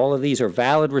 All of these are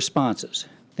valid responses.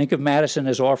 Think of Madison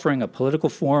as offering a political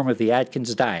form of the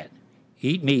Atkins diet.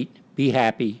 Eat meat, be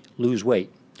happy, lose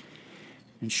weight.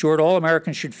 In short, all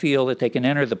Americans should feel that they can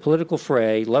enter the political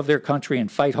fray, love their country,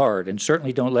 and fight hard, and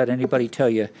certainly don't let anybody tell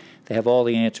you they have all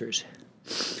the answers.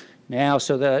 Now,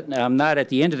 so that I'm not at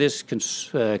the end of this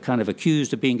kind of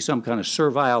accused of being some kind of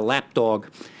servile lapdog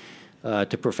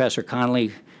to Professor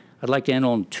Connelly, I'd like to end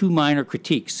on two minor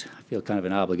critiques. I feel kind of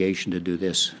an obligation to do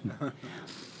this.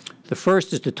 The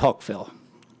first is de Tocqueville.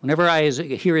 Whenever I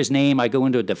hear his name, I go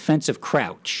into a defensive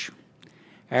crouch.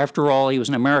 After all, he was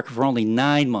in America for only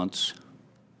 9 months.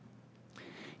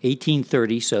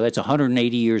 1830, so that's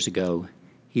 180 years ago.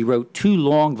 He wrote 2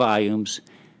 long volumes,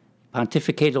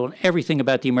 pontificated on everything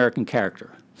about the American character.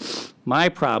 My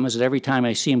problem is that every time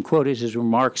I see him quoted, his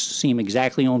remarks seem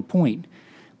exactly on point.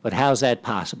 But how's that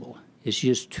possible? It's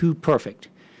just too perfect.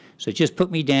 So just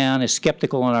put me down as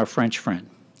skeptical on our French friend.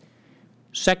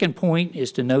 Second point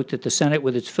is to note that the Senate,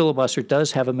 with its filibuster,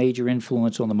 does have a major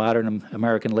influence on the modern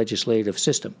American legislative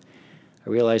system. I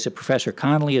realize that Professor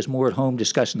Connelly is more at home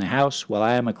discussing the House, while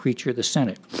I am a creature of the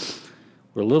Senate.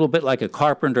 We're a little bit like a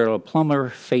carpenter or a plumber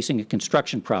facing a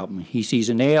construction problem. He sees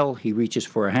a nail, he reaches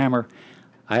for a hammer.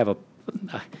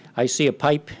 I see a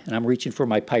pipe, and I'm reaching for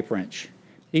my pipe wrench.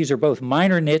 These are both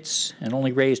minor nits and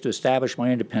only raised to establish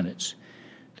my independence.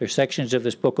 There are sections of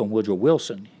this book on Woodrow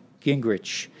Wilson,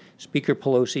 Gingrich, Speaker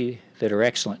Pelosi that are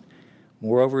excellent.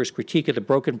 Moreover, his critique of the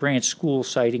broken branch school,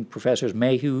 citing Professors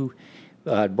Mayhew,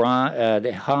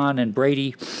 Hahn, and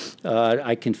Brady,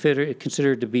 I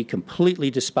consider to be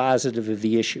completely dispositive of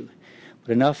the issue.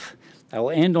 But enough. I will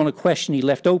end on a question he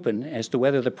left open as to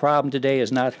whether the problem today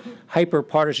is not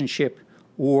hyper-partisanship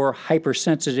or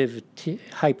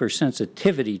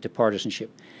hypersensitivity to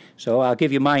partisanship. So I'll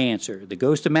give you my answer. The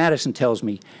ghost of Madison tells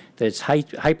me that it's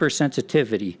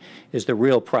hypersensitivity is the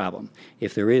real problem,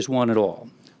 if there is one at all.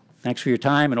 Thanks for your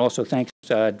time, and also thanks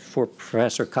for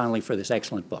Professor Connelly for this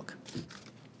excellent book.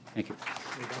 Thank you.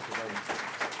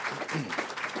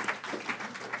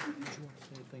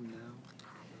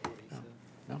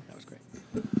 No, that was great.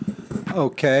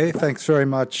 Okay, thanks very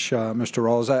much, Mr.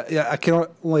 Rawls. I can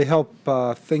only help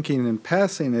thinking in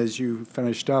passing as you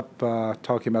finished up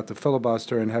talking about the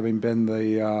filibuster and having been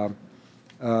the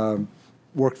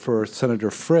worked for Senator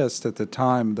Frist at the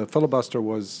time. The filibuster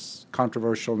was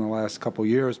controversial in the last couple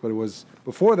years, but it was,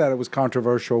 before that, it was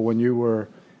controversial when you were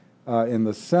in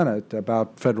the Senate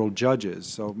about federal judges.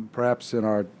 So perhaps in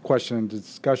our question and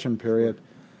discussion period,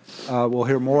 we'll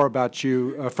hear more about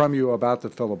you, from you about the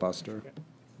filibuster.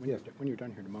 When you're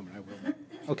done here in a moment, I will.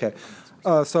 Okay.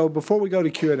 So before we go to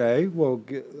Q&A, we'll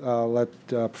let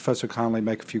Professor Connelly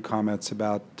make a few comments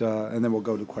about, and then we'll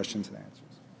go to questions and answers.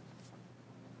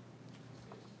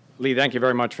 Lee, thank you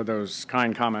very much for those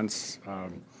kind comments. I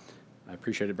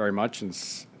appreciate it very much, and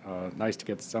it's nice to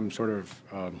get some sort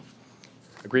of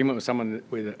agreement with someone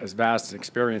with as vast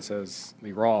experience as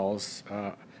Lee Rawls.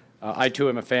 I, too,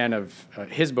 am a fan of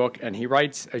his book, and he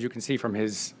writes, as you can see from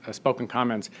his spoken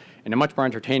comments, in a much more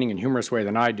entertaining and humorous way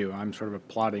than I do. I'm sort of a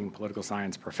plodding political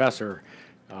science professor,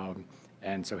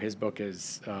 and so his book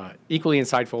is equally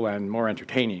insightful and more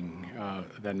entertaining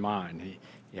than mine.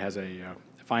 He has a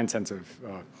fine sense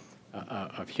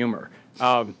of humor.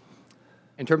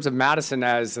 In terms of Madison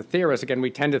as a theorist, again,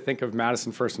 we tend to think of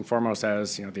Madison first and foremost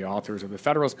as, the authors of the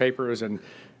Federalist Papers, and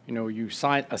you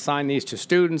assign these to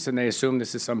students, and they assume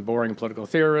this is some boring political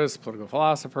theorist, political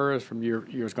philosophers from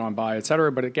years gone by, et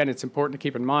cetera. But again, it's important to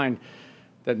keep in mind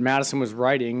that Madison was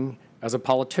writing as a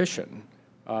politician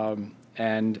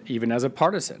and even as a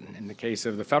partisan. In the case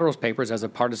of the Federalist Papers, as a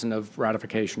partisan of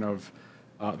ratification of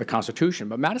the Constitution.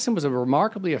 But Madison was a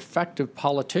remarkably effective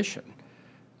politician.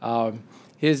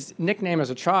 His nickname as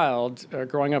a child,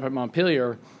 growing up at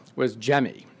Montpelier, was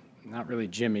Jemmy. Not really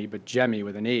Jimmy, but Jemmy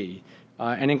with an E.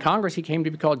 And in Congress, he came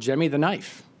to be called Jemmy the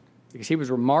Knife, because he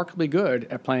was remarkably good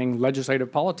at playing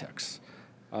legislative politics.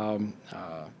 Robert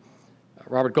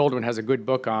Goldwyn has a good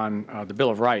book on the Bill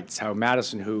of Rights, how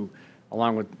Madison, who,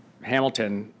 along with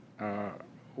Hamilton,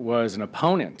 was an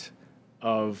opponent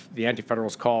of the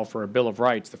Anti-Federalist call for a Bill of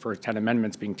Rights, the first 10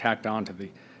 amendments being tacked on to the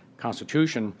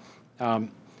Constitution.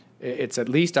 It's at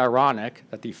least ironic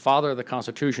that the father of the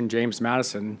Constitution, James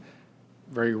Madison,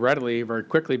 very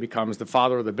quickly becomes the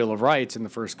father of the Bill of Rights in the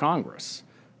first Congress.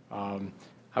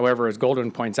 However, as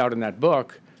Goldwyn points out in that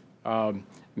book,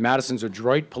 Madison's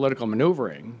adroit political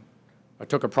maneuvering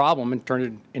took a problem and turned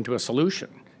it into a solution.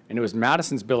 And it was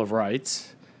Madison's Bill of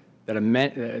Rights that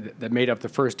made up the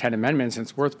first 10 amendments. And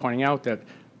it's worth pointing out that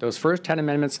those first 10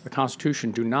 amendments of the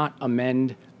Constitution do not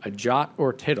amend a jot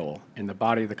or tittle in the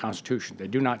body of the Constitution. They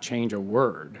do not change a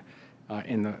word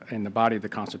in the body of the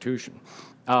Constitution.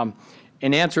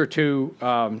 In answer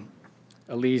to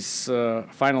Lee's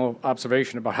final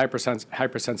observation about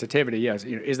hypersensitivity, yes,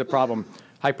 is the problem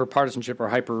hyperpartisanship or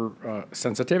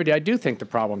hypersensitivity? I do think the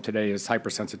problem today is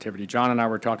hypersensitivity. John and I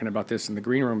were talking about this in the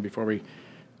green room before we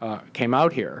came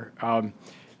out here.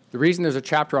 The reason there's a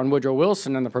chapter on Woodrow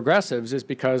Wilson and the progressives is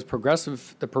because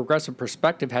the progressive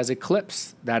perspective has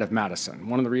eclipsed that of Madison.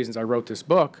 One of the reasons I wrote this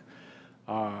book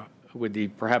with the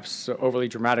perhaps overly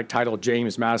dramatic title,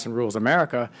 James Madison Rules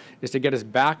America, is to get us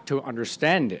back to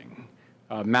understanding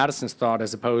Madison's thought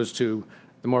as opposed to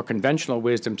the more conventional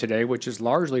wisdom today, which is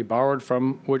largely borrowed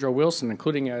from Woodrow Wilson,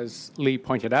 including, as Lee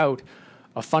pointed out,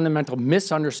 a fundamental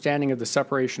misunderstanding of the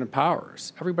separation of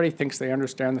powers. Everybody thinks they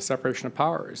understand the separation of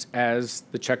powers as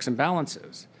the checks and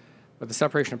balances. But the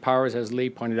separation of powers, as Lee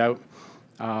pointed out,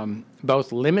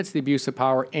 both limits the abuse of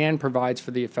power and provides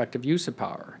for the effective use of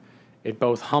power. It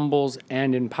both humbles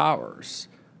and empowers,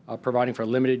 providing for a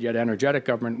limited yet energetic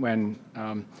government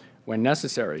when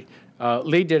necessary.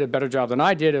 Lee did a better job than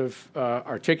I did of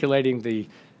articulating the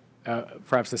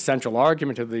perhaps the central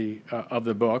argument of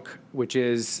the book, which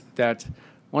is that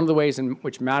one of the ways in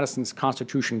which Madison's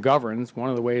Constitution governs,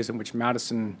 one of the ways in which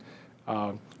Madison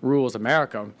rules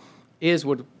America, is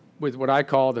with what I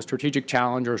call the strategic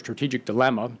challenge or strategic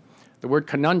dilemma. The word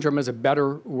conundrum is a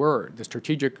better word. The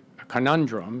strategic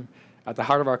conundrum at the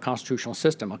heart of our constitutional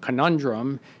system. A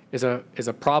conundrum is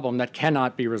a problem that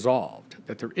cannot be resolved,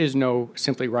 that there is no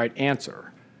simply right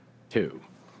answer to.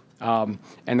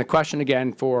 And the question,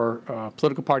 again, for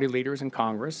political party leaders in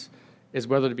Congress is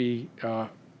whether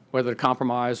to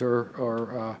compromise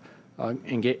or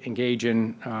engage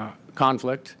in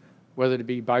conflict, whether to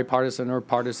be bipartisan or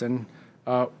partisan,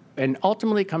 and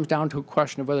ultimately it comes down to a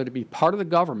question of whether to be part of the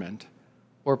government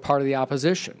or part of the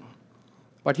opposition.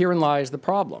 But herein lies the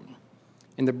problem.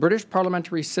 In the British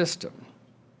parliamentary system,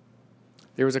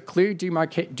 there is a clear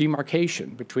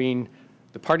demarcation between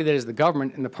the party that is the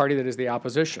government and the party that is the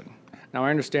opposition. Now, I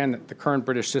understand that the current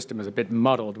British system is a bit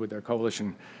muddled with their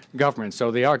coalition government, so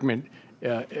the argument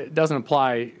doesn't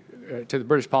apply to the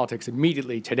British politics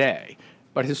immediately today.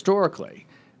 But historically,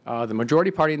 the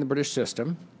majority party in the British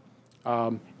system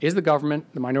is the government,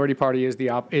 the minority party is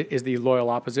the loyal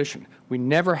opposition. We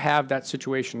never have that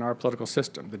situation in our political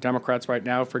system. The Democrats right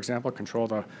now, for example, control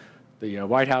the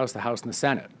White House, the House, and the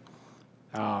Senate.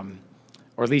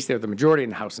 Or at least they're the majority in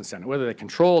the House and Senate. Whether they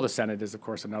control the Senate is, of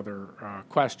course, another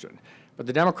question. But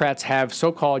the Democrats have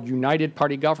so-called united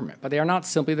party government, but they are not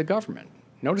simply the government.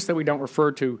 Notice that we don't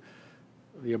refer to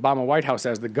the Obama White House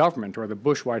as the government or the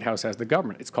Bush White House as the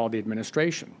government. It's called the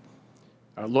administration.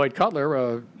 Lloyd Cutler,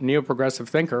 a neo-progressive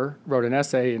thinker, wrote an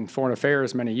essay in Foreign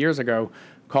Affairs many years ago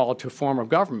called To Form of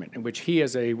Government, in which he,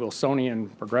 as a Wilsonian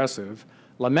progressive,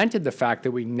 lamented the fact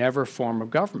that we never form a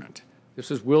government. This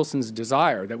was Wilson's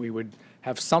desire, that we would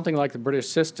have something like the British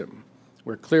system,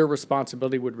 where clear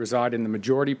responsibility would reside in the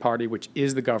majority party, which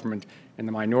is the government, and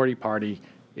the minority party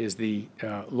is the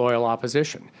loyal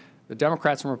opposition. The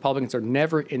Democrats and Republicans are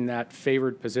never in that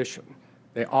favored position.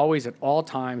 They always, at all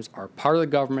times, are part of the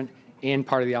government and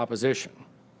part of the opposition.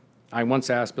 I once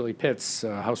asked Billy Pitts,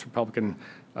 House Republican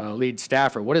lead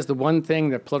staffer, what is the one thing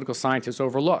that political scientists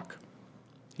overlook?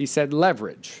 He said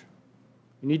leverage.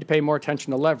 You need to pay more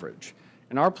attention to leverage.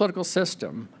 In our political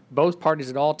system, both parties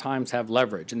at all times have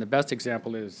leverage, and the best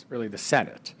example is really the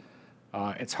Senate.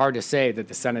 It's hard to say that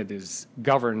the Senate is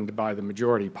governed by the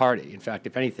majority party. In fact,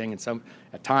 if anything,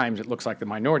 at times it looks like the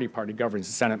minority party governs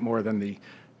the Senate more than the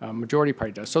majority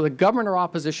party does. So the government or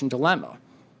opposition dilemma,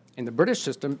 in the British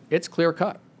system, it's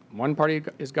clear-cut. One party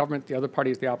is government, the other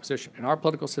party is the opposition. In our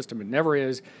political system, it never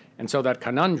is, and so that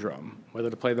conundrum, whether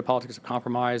to play the politics of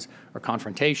compromise or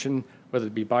confrontation, whether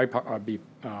to be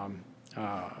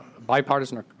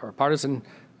bipartisan or partisan,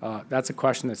 that's a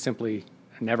question that simply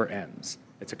never ends.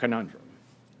 It's a conundrum.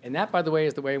 And that, by the way,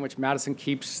 is the way in which Madison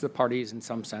keeps the parties, in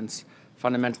some sense,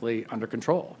 fundamentally under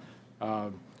control.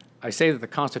 I say that the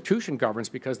Constitution governs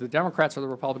because the Democrats or the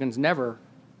Republicans never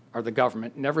are the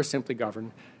government, never simply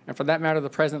govern, and for that matter, the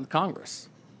President of Congress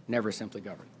never simply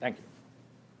govern. Thank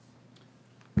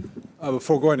you.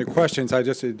 Before going to questions,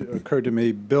 it occurred to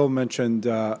me, Bill mentioned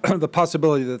the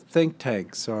possibility that think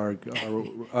tanks are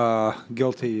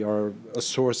guilty or a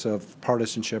source of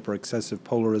partisanship or excessive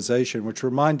polarization, which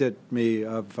reminded me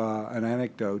of an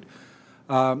anecdote.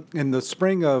 In the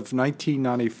spring of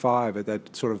 1995, at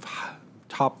that sort of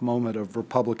top moment of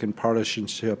Republican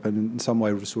partisanship and in some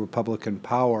ways Republican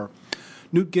power,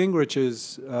 Newt Gingrich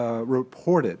is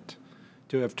reported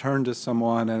to have turned to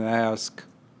someone and asked,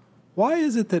 why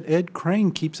is it that Ed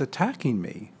Crane keeps attacking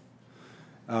me?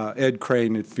 Ed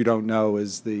Crane, if you don't know,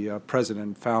 is the president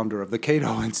and founder of the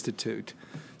Cato Institute.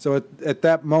 So at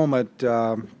that moment,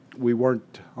 we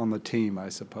weren't on the team, I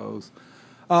suppose.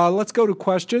 Let's go to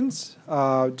questions.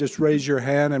 Just raise your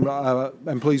hand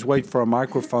and please wait for a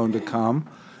microphone to come.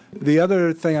 The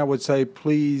other thing I would say,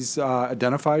 please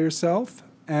identify yourself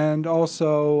and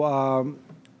also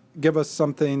give us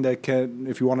something that can,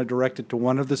 if you want to direct it to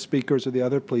one of the speakers or the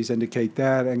other, please indicate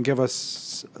that and give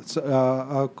us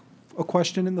a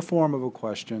question in the form of a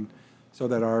question so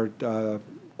that our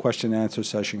question and answer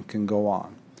session can go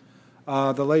on.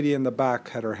 The lady in the back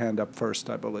had her hand up first,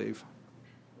 I believe.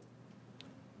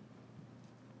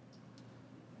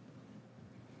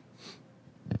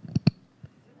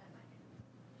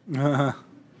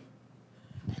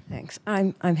 Thanks.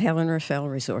 I'm Helen Raffel,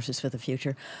 Resources for the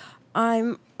Future.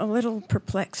 I'm a little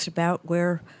perplexed about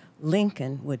where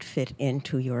Lincoln would fit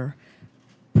into your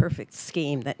perfect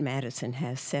scheme that Madison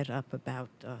has set up about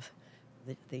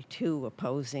the two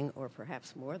opposing, or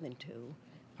perhaps more than two,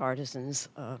 partisans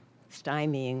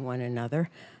stymieing one another.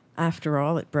 After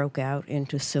all, it broke out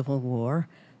into civil war,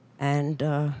 and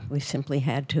we simply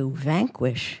had to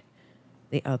vanquish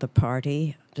the other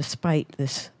party despite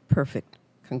this perfect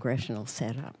congressional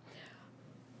setup.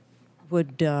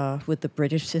 Would the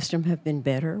British system have been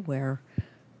better, where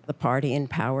the party in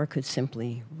power could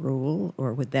simply rule,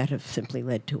 or would that have simply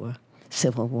led to a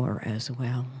civil war as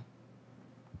well?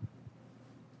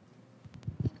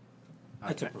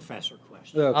 That's a professor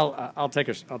question. I'll take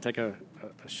a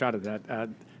shot at that.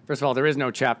 First of all, there is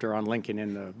no chapter on Lincoln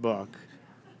in the book.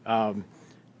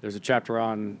 There's a chapter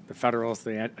on the Federalists,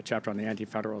 a chapter on the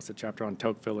Anti-Federalists, a chapter on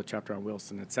Tocqueville, a chapter on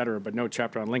Wilson, et cetera, but no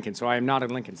chapter on Lincoln. So I am not a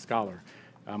Lincoln scholar.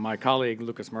 My colleague,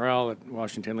 Lucas Morel at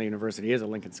Washington University, is a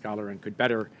Lincoln scholar and could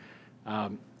better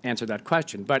answer that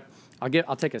question. But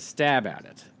I'll take a stab at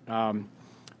it.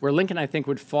 Where Lincoln, I think,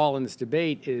 would fall in this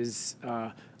debate is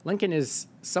Lincoln is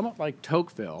somewhat like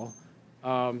Tocqueville,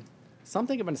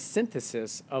 something of a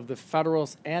synthesis of the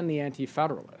Federalists and the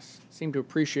Anti-Federalists. Seemed to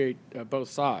appreciate both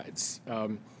sides.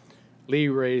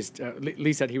 Lee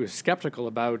said he was skeptical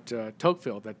about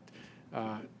Tocqueville, that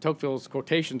Tocqueville's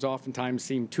quotations oftentimes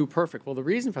seem too perfect. Well, the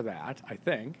reason for that, I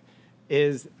think,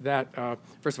 is that,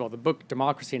 first of all, the book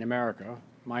Democracy in America,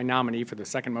 my nominee for the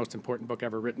second most important book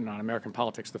ever written on American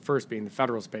politics, the first being the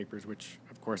Federalist Papers, which,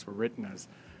 of course, were written as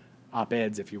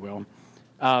op-eds, if you will.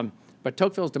 But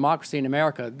Tocqueville's Democracy in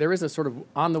America, there is a sort of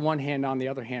on the one hand, on the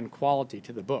other hand quality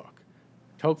to the book.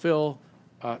 Tocqueville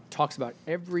talks about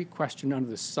every question under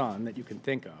the sun that you can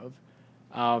think of.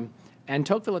 And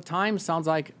Tocqueville at times sounds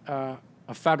like a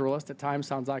federalist, at times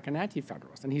sounds like an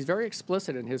anti-federalist. And he's very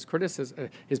explicit in his criticism,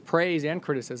 his praise and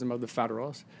criticism of the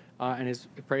Federalists, and his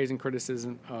praise and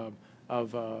criticism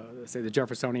of say, the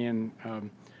Jeffersonian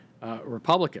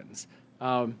Republicans.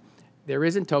 There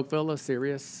is in Tocqueville a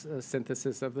serious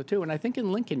synthesis of the two. And I think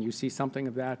in Lincoln you see something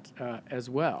of that as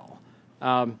well.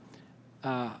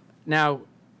 Now,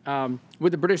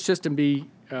 would the British system be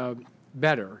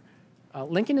better?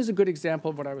 Lincoln is a good example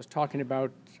of what I was talking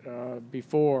about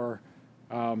before,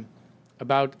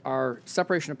 about our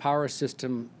separation of power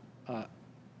system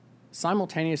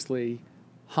simultaneously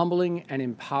humbling and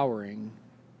empowering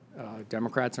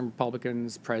Democrats and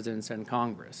Republicans, presidents and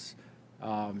Congress.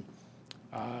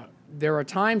 There are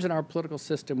times in our political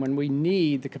system when we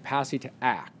need the capacity to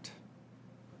act.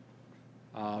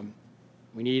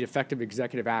 We need effective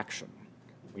executive action.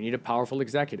 We need a powerful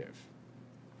executive.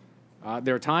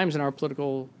 There are times in our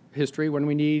political history when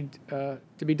we need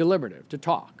to be deliberative, to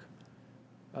talk.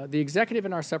 The executive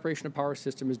in our separation of power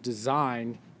system is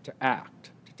designed to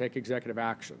act, to take executive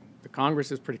action. The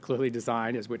Congress is pretty clearly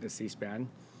designed, as witness C-SPAN,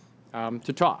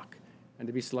 to talk and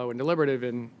to be slow and deliberative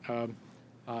in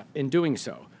doing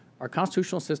so. Our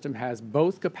constitutional system has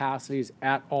both capacities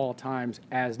at all times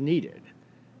as needed.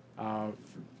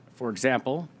 For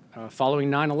example,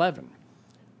 following 9/11,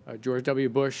 George W.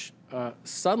 Bush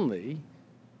suddenly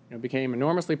became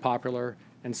enormously popular,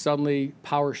 and suddenly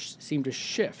power seemed to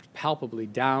shift palpably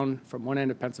down from one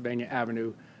end of Pennsylvania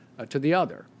Avenue to the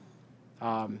other.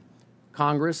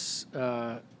 Congress,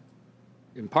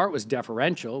 in part, was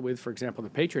deferential with, for example, the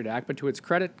Patriot Act, but to its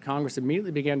credit, Congress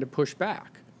immediately began to push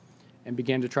back and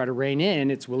began to try to rein in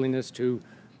its willingness to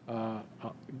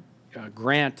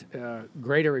grant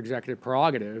greater executive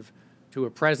prerogative to a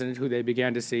president who they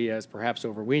began to see as perhaps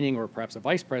overweening, or perhaps a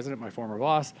vice president, my former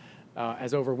boss,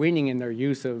 as overweening in their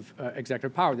use of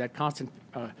executive power. That constant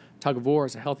tug of war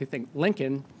is a healthy thing.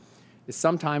 Lincoln is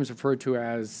sometimes referred to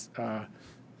as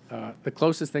the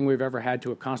closest thing we've ever had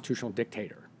to a constitutional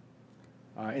dictator.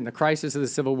 In the crisis of the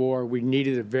Civil War, we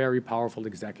needed a very powerful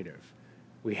executive.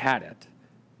 We had it.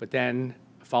 But then,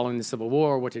 following the Civil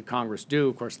War, what did Congress do?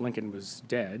 Of course, Lincoln was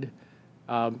dead.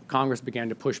 Congress began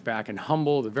to push back and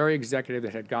humble the very executive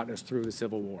that had gotten us through the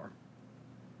Civil War.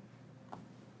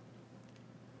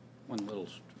 I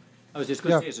was just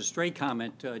going to say, as a stray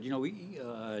comment,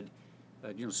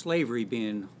 slavery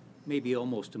being maybe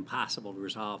almost impossible to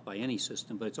resolve by any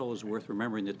system, but it's always worth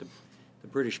remembering that the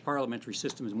British parliamentary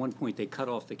system, at one point, they cut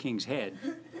off the king's head.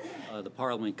 The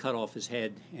parliament cut off his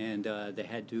head, and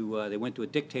they went to a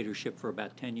dictatorship for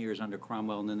about 10 years under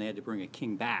Cromwell, and then they had to bring a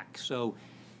king back. So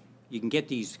you can get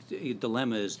these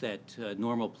dilemmas that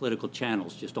normal political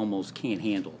channels just almost can't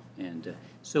handle, and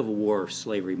Civil War,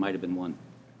 slavery might have been one.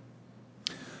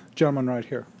 Gentleman right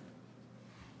here.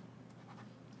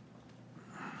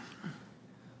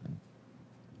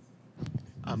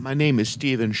 My name is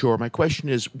Stephen Shore. My question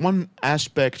is, one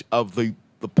aspect of the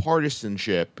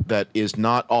partisanship that is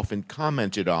not often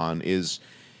commented on is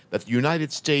that the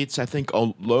United States, I think,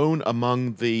 alone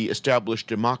among the established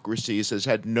democracies, has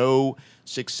had no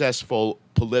successful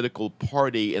political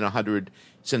party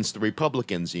since the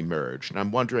Republicans emerged. And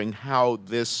I'm wondering how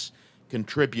this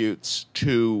contributes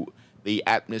to the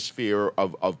atmosphere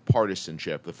of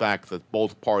partisanship, the fact that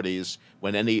both parties,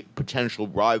 when any potential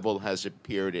rival has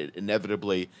appeared, it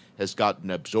inevitably has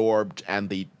gotten absorbed, and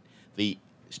the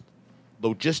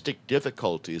logistic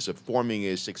difficulties of forming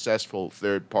a successful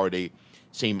third party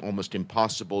seem almost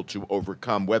impossible to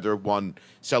overcome, whether one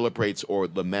celebrates or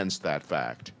laments that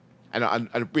fact. And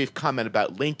a brief comment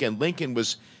about Lincoln. Lincoln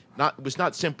was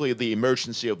not simply the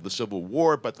emergency of the Civil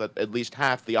War, but that at least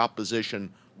half the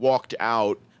opposition walked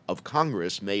out of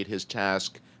Congress made his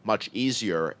task much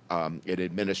easier in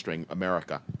administering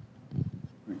America.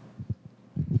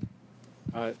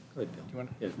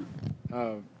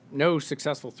 No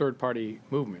successful third-party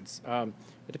movements.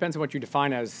 It depends on what you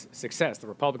define as success. The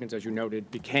Republicans, as you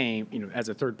noted, became, as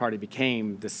a third party,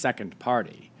 became the second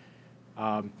party.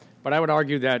 But I would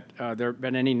argue that there have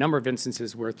been any number of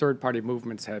instances where third-party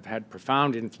movements have had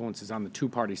profound influences on the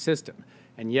two-party system.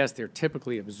 And yes, they're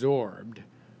typically absorbed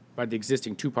by the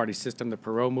existing two-party system, the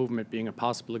Perot movement being a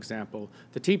possible example,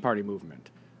 the Tea Party movement.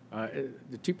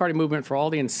 The Tea Party movement, for all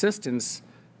the insistence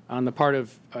on the part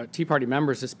of Tea Party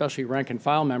members, especially rank and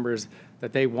file members,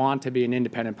 that they want to be an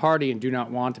independent party and do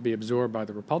not want to be absorbed by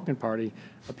the Republican Party,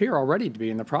 appear already to be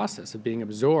in the process of being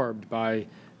absorbed by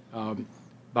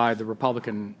the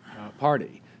Republican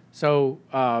Party. So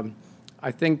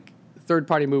I think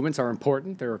third-party movements are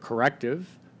important. They're a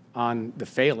corrective on the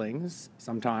failings,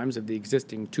 sometimes, of the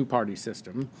existing two-party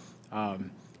system.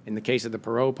 In the case of the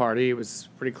Perot Party, it was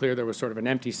pretty clear there was sort of an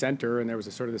empty center, and there was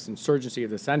a sort of this insurgency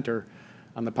of the center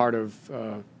on the part of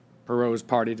Perot's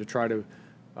party to try to,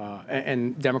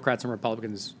 and Democrats and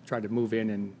Republicans tried to move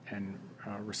in and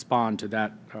respond to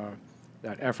that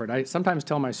effort. I sometimes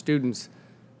tell my students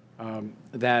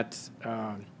that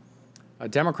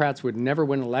Democrats would never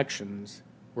win elections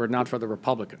were it not for the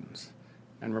Republicans,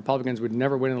 and Republicans would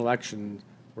never win an election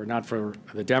were it not for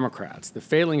the Democrats. The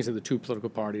failings of the two political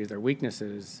parties, their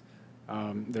weaknesses,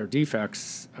 their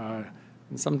defects,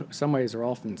 in some ways are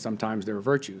often sometimes their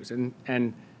virtues.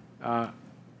 And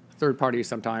third parties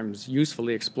sometimes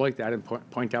usefully exploit that and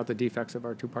point out the defects of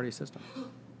our two-party system.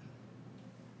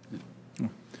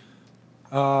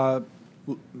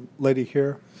 Lady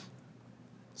here.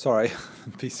 Sorry,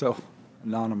 be so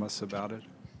anonymous about it.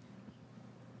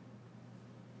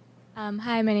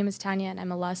 Hi, my name is Tanya, and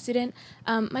I'm a law student.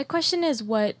 My question is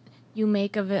what you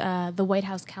make of the White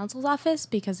House Counsel's Office,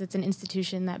 because it's an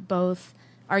institution that both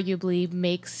arguably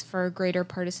makes for greater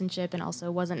partisanship and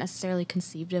also wasn't necessarily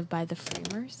conceived of by the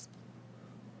framers.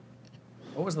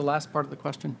 What was the last part of the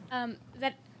question?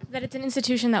 That it's an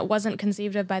institution that wasn't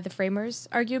conceived of by the framers,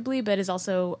 arguably, but is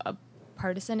also a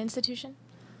partisan institution.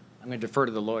 I'm going to defer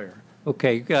to the lawyer.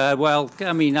 Okay, well,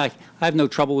 I mean, I have no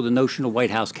trouble with the notion of White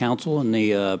House counsel and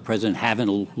the president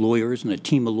having lawyers and a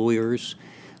team of lawyers.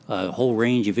 A whole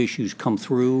range of issues come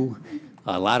through.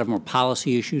 A lot of them are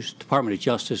policy issues. Department of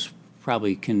Justice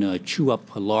probably can chew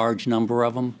up a large number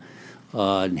of them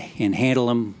and handle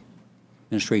them.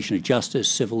 Administration of Justice,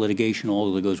 civil litigation,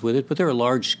 all that goes with it. But there are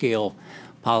large-scale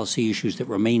policy issues that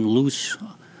remain loose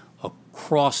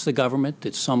across the government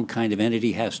that some kind of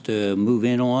entity has to move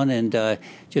in on, and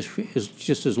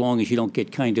just as long as you don't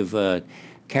get kind of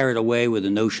carried away with the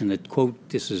notion that, quote,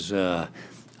 this is the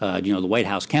White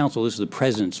House counsel, this is the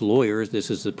president's lawyers,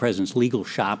 this is the president's legal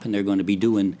shop, and they're going to be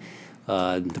doing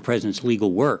the president's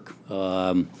legal work.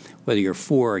 Whether you're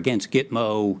for or against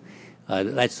Gitmo,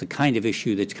 that's the kind of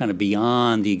issue that's kind of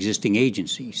beyond the existing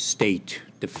agencies. State,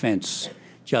 defense,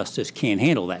 justice can't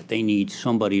handle that. They need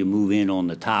somebody to move in on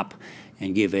the top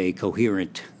and give a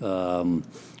coherent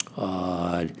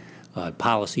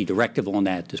policy directive on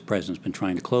that. This president's been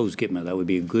trying to close Gitmo. That would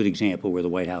be a good example where the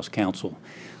White House counsel.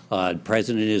 The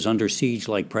president is under siege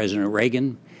like President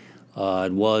Reagan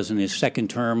was in his second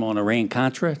term on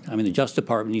Iran-Contra. I mean, the Justice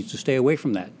Department needs to stay away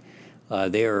from that.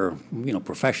 They're,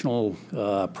 professional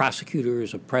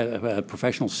prosecutors,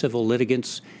 professional civil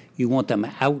litigants. You want them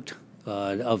out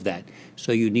of that.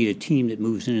 So you need a team that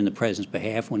moves in the president's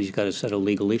behalf when he's got a set of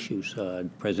legal issues.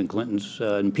 President Clinton's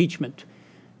impeachment,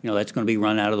 that's going to be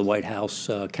run out of the White House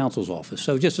counsel's office.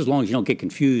 So just as long as you don't get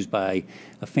confused by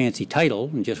a fancy title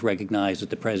and just recognize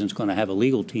that the president's going to have a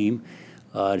legal team,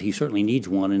 he certainly needs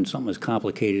one in something as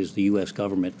complicated as the U.S.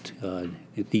 government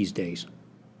these days.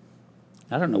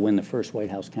 I don't know when the first White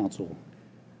House counsel,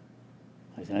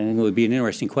 I think it would be an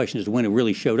interesting question as to when it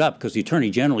really showed up, because the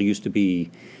Attorney General used to be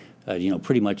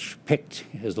pretty much picked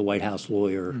as the White House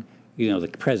lawyer, the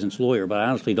president's lawyer. But I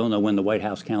honestly don't know when the White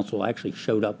House counsel actually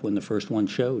showed up, when the first one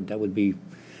showed. That would be,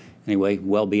 anyway,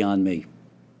 well beyond me.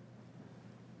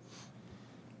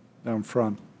 Down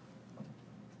front.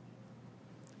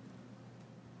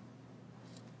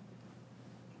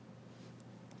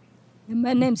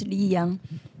 My name's Li Yang.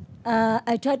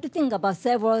 I tried to think about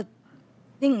several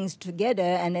things together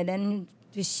and then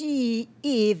to see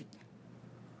if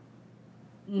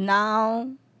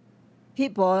now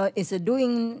people is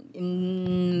doing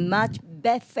in much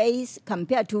bad faith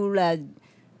compared to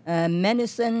the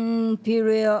Madison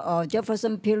period or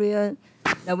Jefferson period.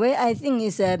 The way I think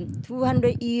is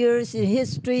 200 years in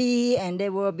history, and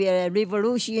there will be a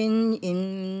revolution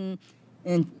in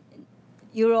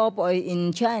Europe or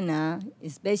in China.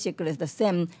 Is basically the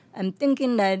same. I'm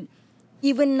thinking that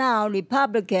even now,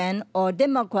 Republican or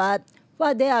Democrat,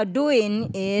 what they are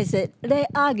doing is they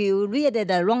argue really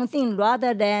the wrong thing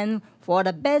rather than for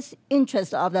the best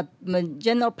interest of the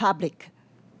general public.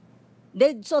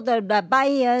 They sort of the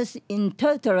bias in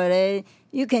territory,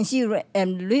 you can see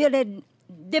really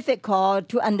difficult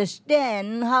to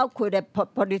understand how could a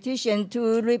politician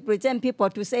to represent people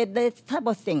to say this type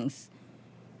of things.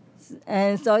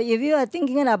 And so if you are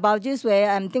thinking about this way,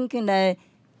 I'm thinking that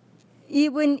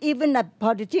even a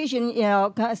politician, you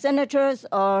know, senators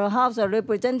or House of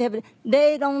Representatives,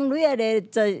 they don't really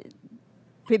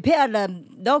prepare the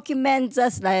documents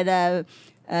just like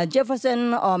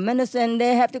Jefferson or Madison.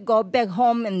 They have to go back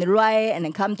home and write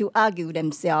and come to argue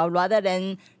themselves rather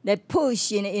than they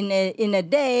push in a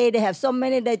day. They have so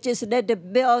many, they just let the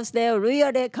bills, they're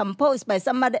really composed by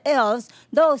somebody else.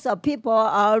 Those are people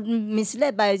are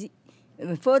misled by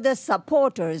further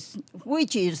supporters,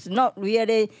 which is not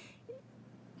really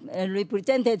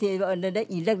representative or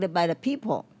elected by the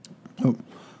people.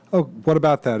 Oh, what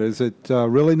about that? Is it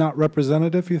really not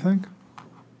representative, you think?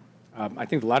 I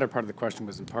think the latter part of the question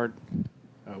was in part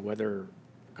whether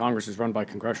Congress is run by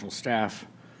congressional staff,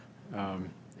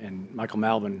 and Michael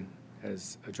Malvin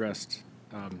has addressed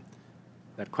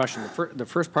that question. The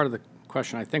first part of the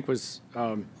question, I think, was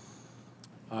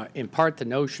in part the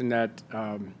notion that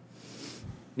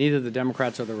neither the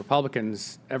Democrats or the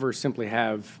Republicans ever simply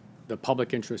have the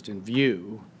public interest in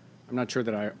view. I'm not sure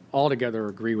that I altogether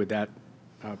agree with that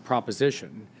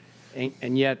proposition.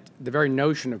 And yet, the very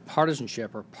notion of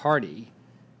partisanship or party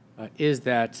is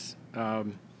that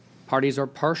parties are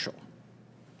partial.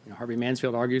 You know, Harvey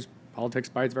Mansfield argues politics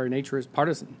by its very nature is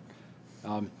partisan.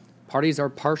 Parties are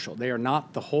partial. They are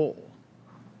not the whole.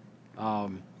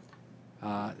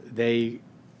 They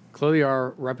clearly are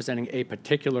representing a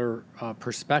particular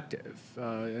perspective.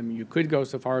 I mean, you could go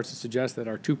so far as to suggest that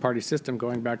our two-party system,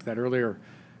 going back to that earlier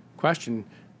question,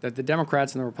 that the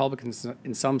Democrats and the Republicans,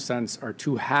 in some sense, are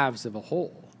two halves of a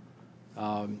whole,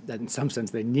 that in some sense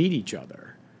they need each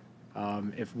other.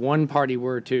 If one party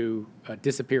were to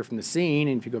disappear from the scene,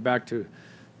 and if you go back to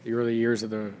the early years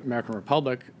of the American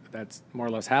Republic, that's more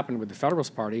or less happened with the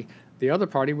Federalist Party, the other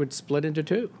party would split into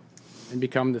two and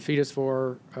become the fetus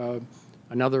for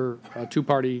another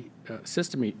two-party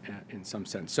system in some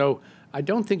sense. So I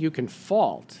don't think you can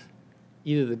fault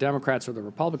either the Democrats or the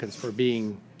Republicans for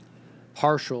being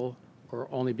partial or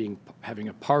only having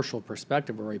a partial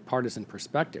perspective or a partisan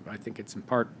perspective. I think it's in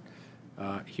part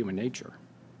human nature.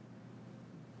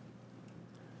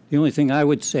 The only thing I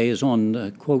would say is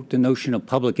on, quote, the notion of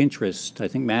public interest. I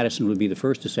think Madison would be the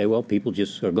first to say, well, people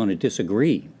just are going to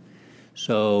disagree.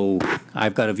 So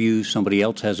I've got a view, somebody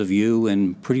else has a view,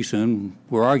 and pretty soon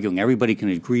we're arguing. Everybody can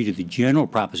agree to the general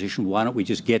proposition, why don't we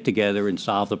just get together and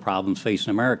solve the problems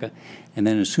facing America? And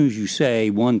then as soon as you say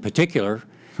one particular,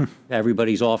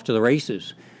 everybody's off to the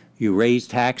races. You raise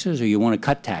taxes or you want to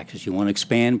cut taxes. You want to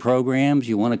expand programs,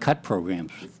 you want to cut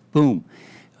programs. Boom.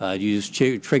 You just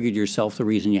triggered yourself the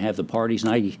reason you have the parties.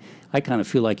 And I kind of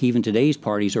feel like even today's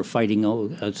parties are fighting,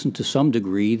 to some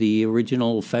degree, the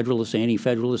original Federalist,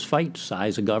 anti-Federalist fight.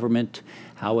 Size of government,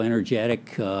 how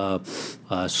energetic,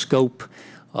 scope,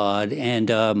 and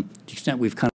to the extent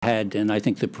we've kind of had, and I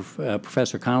think the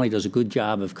Professor Connelly does a good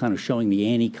job of kind of showing the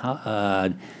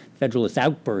anti-Federalist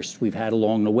outbursts we've had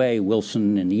along the way,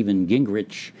 Wilson and even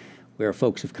Gingrich, where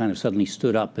folks have kind of suddenly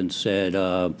stood up and said,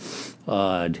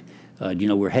 you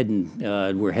know, we're heading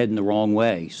the wrong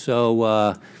way.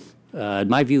 So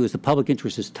my view is the public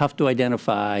interest is tough to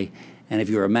identify, and if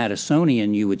you're a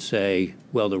Madisonian, you would say,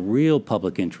 well, the real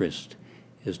public interest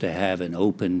is to have an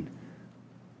open,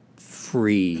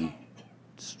 free,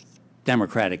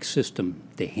 democratic system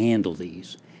to handle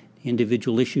these.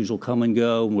 Individual issues will come and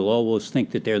go, and we'll always think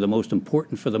that they're the most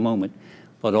important for the moment,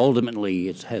 but ultimately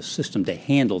it has a system to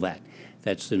handle that.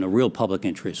 That's in a real public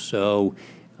interest. So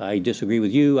I disagree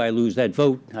with you, I lose that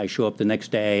vote, I show up the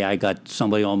next day, I got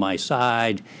somebody on my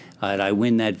side, and I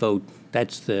win that vote.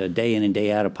 That's the day in and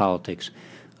day out of politics.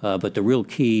 But the real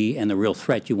key and the real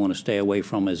threat you want to stay away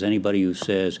from is anybody who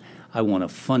says, I want to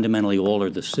fundamentally alter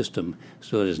the system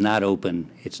so it is not open,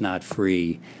 it's not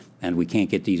free, and we can't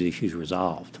get these issues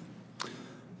resolved.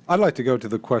 I'd like to go to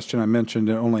the question I mentioned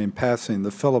only in passing,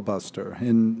 the filibuster.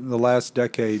 In the last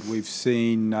decade, we've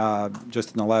seen,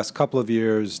 just in the last couple of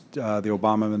years, the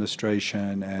Obama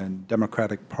administration and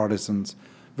Democratic partisans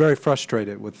very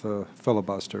frustrated with the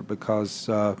filibuster because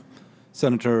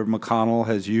Senator McConnell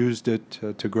has used it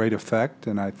to great effect,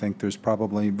 and I think there's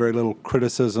probably very little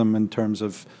criticism in terms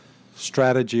of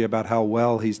strategy about how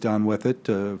well he's done with it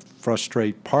to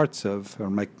frustrate parts of, or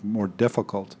make more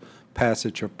difficult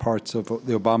passage of parts of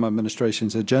the Obama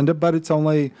administration's agenda. But it's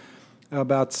only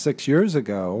about 6 years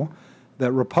ago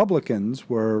that Republicans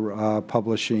were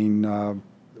publishing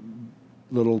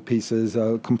little pieces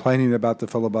complaining about the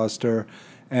filibuster.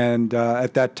 And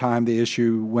at that time, the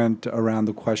issue went around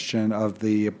the question of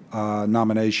the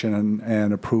nomination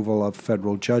and approval of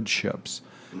federal judgeships.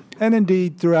 And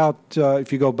indeed, throughout,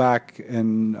 if you go back,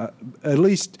 and at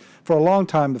least for a long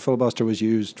time, the filibuster was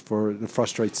used to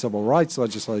frustrate civil rights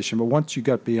legislation. But once you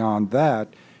got beyond that,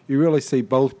 you really see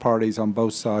both parties on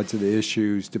both sides of the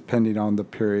issues depending on the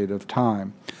period of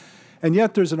time. And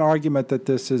yet there's an argument that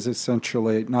this is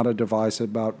essentially not a device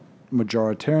about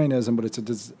majoritarianism, but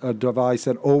it's a device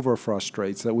that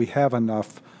over-frustrates, that we have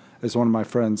enough, as one of my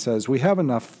friends says, we have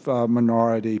enough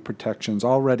minority protections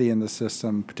already in the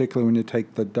system, particularly when you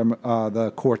take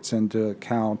the courts into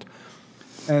account.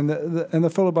 And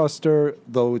the filibuster,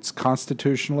 though it's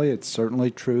constitutionally, it's certainly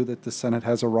true that the Senate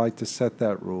has a right to set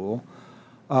that rule.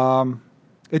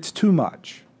 It's too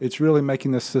much. It's really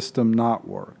making the system not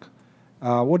work.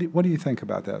 What do you think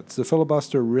about that? Is the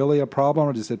filibuster really a problem,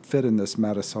 or does it fit in this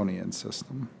Madisonian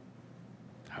system?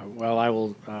 Well, I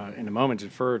will, in a moment,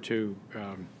 defer to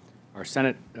our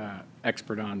Senate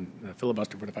expert on the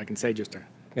filibuster, but if I can say just a...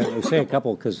 Yeah, I'll say a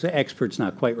couple, because the expert's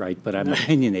not quite right, but I'm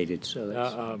opinionated, so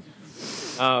that's...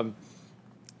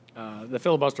 the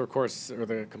filibuster, of course, or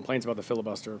the complaints about the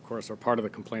filibuster, of course, are part of the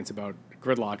complaints about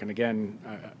gridlock. And again,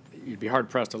 you'd be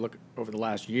hard-pressed to look over the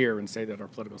last year and say that our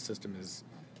political system is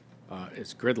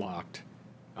gridlocked.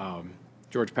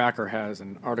 George Packer has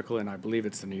an article in, I believe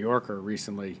it's the New Yorker,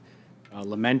 recently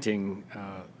lamenting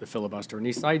the filibuster. And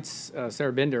he cites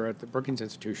Sarah Binder at the Brookings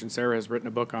Institution. Sarah has written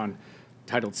a book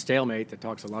titled Stalemate that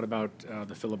talks a lot about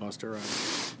the filibuster.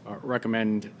 I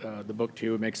recommend the book to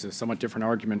you. It makes a somewhat different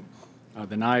argument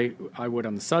than I would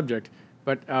on the subject.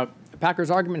 But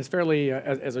Packer's argument is fairly,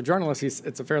 as a journalist,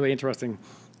 it's a fairly interesting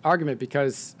argument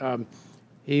because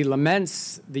he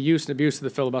laments the use and abuse of the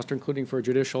filibuster, including for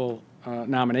judicial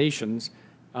nominations.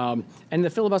 And the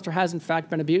filibuster has, in fact,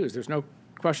 been abused. There's no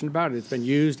question about it. It's been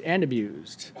used and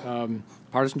abused.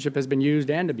 Partisanship has been used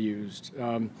and abused.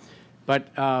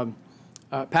 But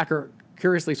Packer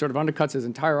curiously sort of undercuts his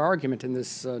entire argument in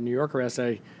this New Yorker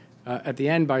essay at the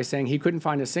end by saying he couldn't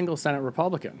find a single Senate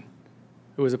Republican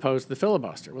who was opposed to the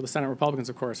filibuster. Well, the Senate Republicans,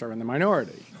 of course, are in the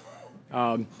minority.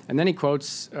 And then he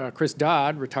quotes Chris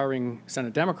Dodd, retiring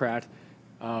Senate Democrat,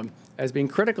 as being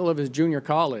critical of his junior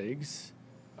colleagues,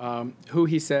 who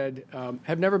he said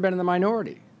have never been in the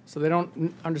minority, so they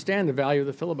don't understand the value of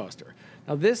the filibuster.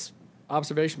 Now, this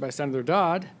observation by Senator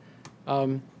Dodd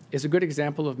is a good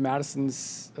example of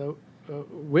Madison's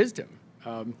wisdom.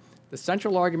 The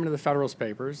central argument of the Federalist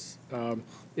Papers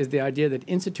is the idea that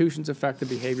institutions affect the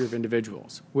behavior of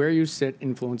individuals. Where you sit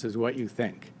influences what you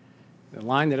think. The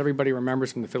line that everybody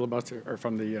remembers from the filibuster or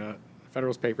from the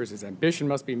Federalist Papers is ambition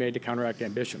must be made to counteract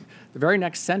ambition. The very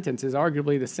next sentence is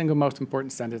arguably the single most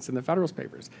important sentence in the Federalist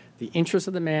Papers. The interests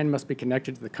of the man must be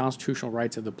connected to the constitutional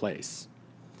rights of the place.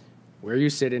 Where you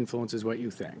sit influences what you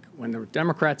think. When the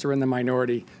Democrats are in the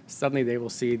minority, suddenly they will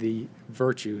see the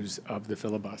virtues of the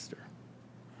filibuster.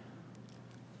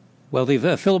 Well,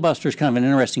 the filibuster is kind of an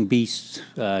interesting beast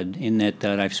in that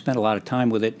I've spent a lot of time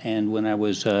with it. And when I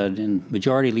was in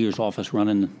Majority Leader's office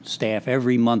running staff,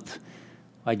 every month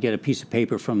I'd get a piece of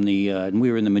paper from the, and we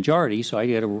were in the majority, so I'd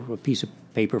get a piece of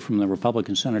paper from the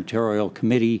Republican Senatorial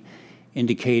Committee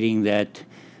indicating that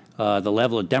the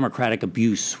level of Democratic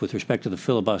abuse with respect to the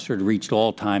filibuster had reached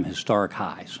all-time historic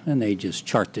highs. And they just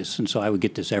chart this, and so I would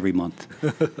get this every month,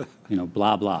 you know,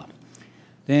 blah, blah.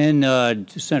 Then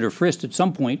Senator Frist at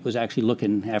some point was actually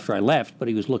looking, after I left, but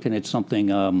he was looking at something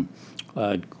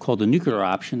called the nuclear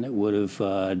option that would have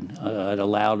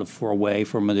allowed for a way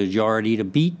for a majority to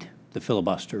beat the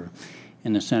filibuster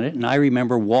in the Senate. And I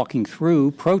remember walking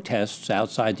through protests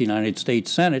outside the United States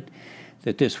Senate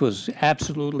that this was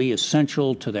absolutely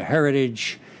essential to the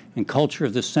heritage and culture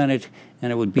of the Senate,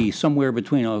 and it would be somewhere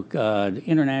between an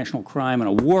international crime and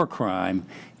a war crime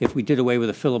if we did away with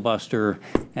a filibuster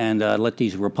and let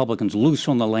these Republicans loose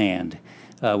on the land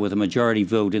with a majority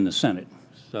vote in the Senate.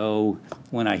 So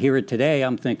when I hear it today,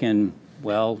 I'm thinking,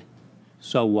 well,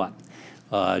 so what?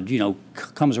 You know,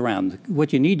 comes around.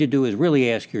 What you need to do is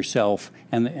really ask yourself,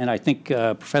 and I think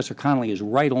Professor Connelly is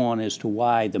right on as to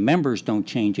why the members don't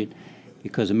change it,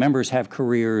 because the members have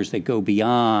careers that go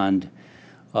beyond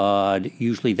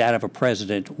usually that of a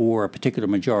president or a particular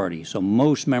majority. So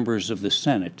most members of the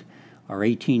Senate are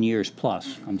 18 years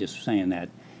plus. I'm just saying that.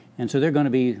 And so they're going to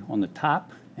be on the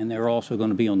top, and they're also going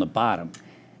to be on the bottom.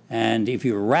 And if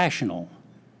you're rational,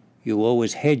 you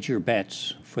always hedge your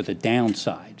bets for the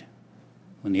downside.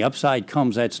 When the upside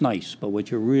comes, that's nice. But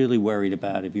what you're really worried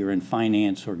about if you're in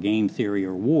finance or game theory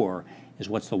or war is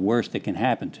what's the worst that can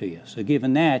happen to you. So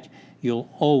given that, you'll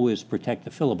always protect the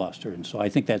filibuster. And so I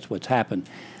think that's what's happened.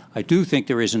 I do think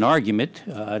there is an argument,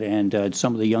 and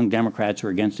some of the young Democrats are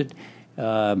against it.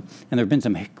 And there have been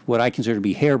some what I consider to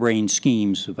be harebrained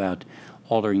schemes about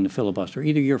altering the filibuster.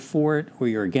 Either you're for it or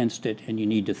you're against it, and you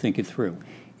need to think it through.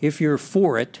 If you're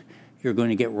for it, you're going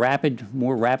to get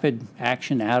more rapid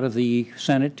action out of the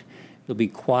Senate. There'll be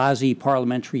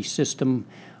quasi-parliamentary system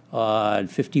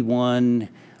 51,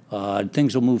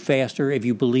 things will move faster if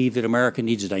you believe that America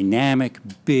needs a dynamic,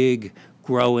 big,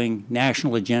 growing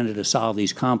national agenda to solve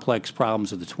these complex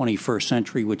problems of the 21st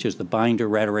century, which is the binder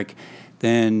rhetoric.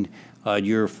 Then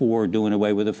you're for doing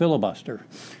away with a filibuster.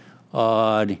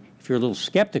 If you're a little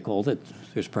skeptical that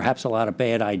there's perhaps a lot of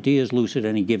bad ideas loose at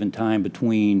any given time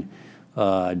between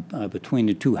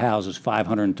the two houses,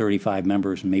 535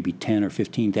 members and maybe 10 or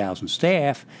 15,000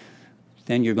 staff,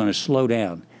 then you're going to slow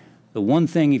down. The one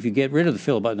thing, if you get rid of the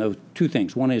filibuster, no, two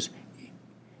things. One is,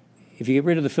 if you get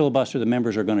rid of the filibuster, the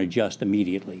members are going to adjust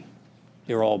immediately.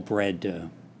 They're all bred to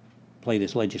play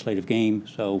this legislative game.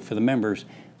 So for the members,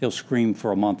 they'll scream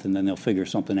for a month and then they'll figure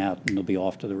something out and they'll be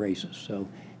off to the races. So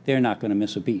they're not going to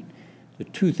miss a beat. The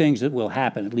two things that will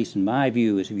happen, at least in my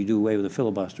view, is if you do away with the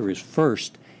filibuster, is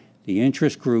first, the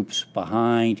interest groups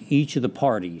behind each of the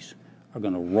parties are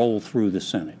going to roll through the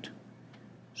Senate.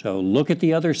 So look at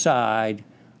the other side,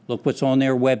 look what's on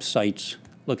their websites,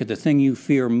 look at the thing you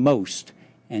fear most,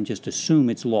 and just assume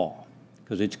it's law,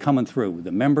 because it's coming through.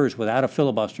 The members without a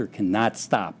filibuster cannot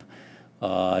stop.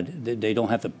 They don't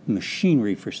have the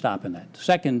machinery for stopping that.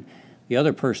 Second, the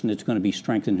other person that's going to be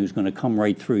strengthened, who's going to come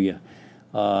right through you,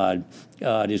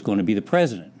 is going to be the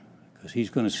president, because he's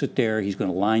going to sit there, he's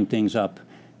going to line things up,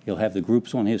 he'll have the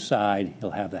groups on his side,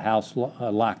 he'll have the House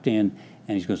locked in,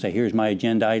 and he's going to say, here's my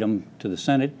agenda item to the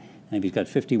Senate, and if he's got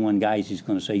 51 guys, he's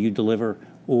going to say, you deliver,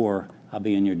 or I'll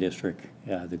be in your district.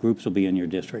 The groups will be in your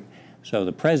district. So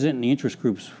the president and the interest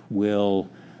groups will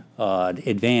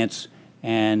advance,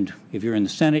 and if you're in the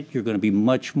Senate, you're going to be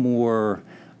much more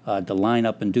to line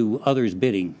up and do others'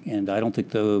 bidding. And I don't think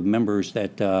the members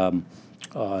that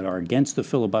are against the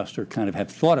filibuster kind of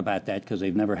have thought about that because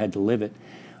they've never had to live it.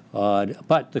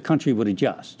 But the country would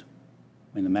adjust.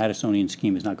 I mean, the Madisonian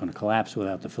scheme is not going to collapse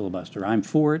without the filibuster. I'm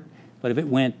for it, but if it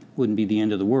went, it wouldn't be the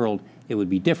end of the world. It would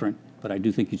be different. But I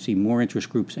do think you'd see more interest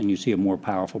groups and you see a more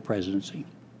powerful presidency.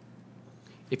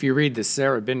 If you read the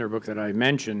Sarah Binder book that I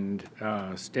mentioned,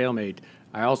 Stalemate,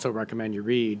 I also recommend you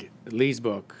read Lee's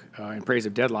book, In Praise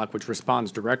of Deadlock, which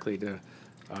responds directly to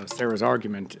Sarah's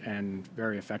argument and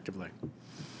very effectively.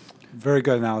 Very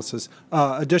good analysis.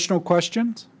 Additional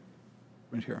questions?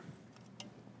 Right here.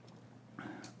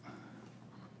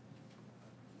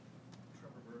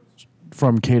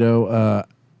 From Cato,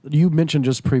 you mentioned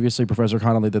just previously, Professor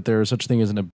Connelly, that there is such a thing as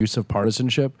an abuse of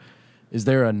partisanship. Is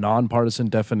there a nonpartisan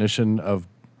definition of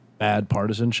bad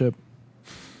partisanship?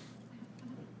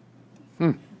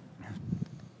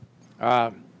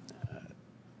 I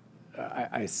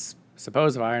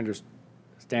suppose if I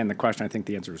understand the question, I think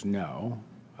the answer is no.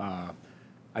 I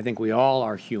think we all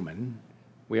are human.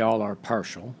 We all are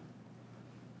partial.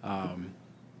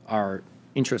 Our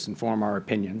interests inform our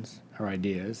opinions, our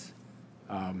ideas.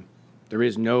 There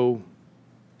is no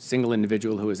single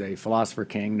individual who is a philosopher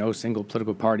king, no single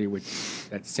political party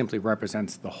that simply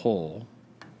represents the whole.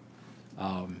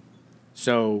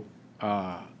 So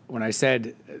when I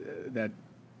said that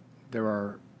there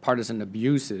are partisan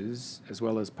abuses as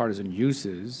well as partisan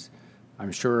uses,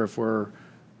 I'm sure if we're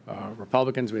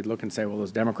Republicans, we'd look and say, well,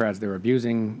 those Democrats, they're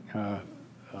abusing,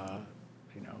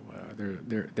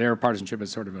 their partisanship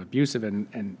is sort of abusive,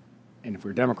 and if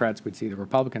we're Democrats, we'd see the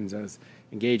Republicans as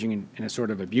engaging in a sort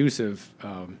of abusive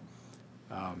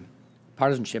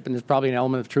partisanship, and there's probably an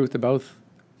element of truth to both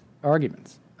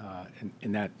arguments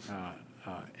in that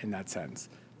sense.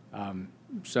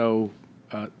 So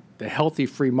the healthy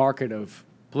free market of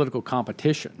political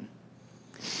competition,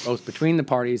 both between the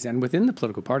parties and within the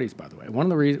political parties, by the way.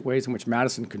 One of the ways in which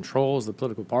Madison controls the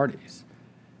political parties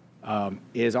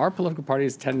is our political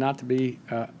parties tend not to be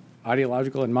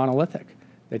ideological and monolithic.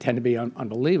 They tend to be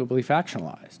unbelievably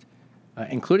factionalized,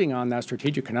 including on that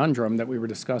strategic conundrum that we were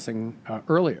discussing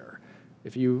earlier.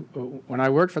 When I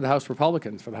worked for the House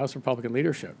Republicans, for the House Republican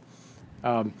leadership,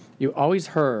 you always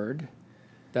heard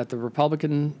that the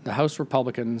House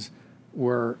Republicans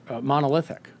were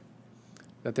monolithic,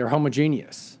 that they're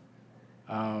homogeneous.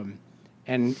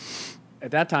 And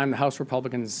at that time, the House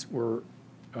Republicans were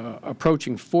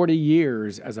approaching 40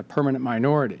 years as a permanent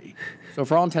minority. So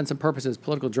for all intents and purposes,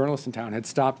 political journalists in town had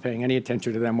stopped paying any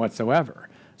attention to them whatsoever.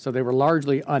 So they were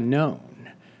largely unknown.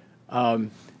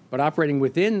 But operating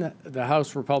within the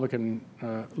House Republican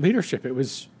leadership, it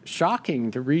was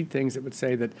shocking to read things that would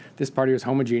say that this party was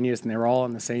homogeneous and they were all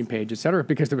on the same page, et cetera,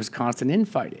 because there was constant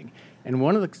infighting. And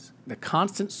one of the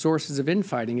constant sources of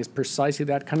infighting is precisely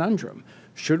that conundrum.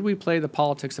 Should we play the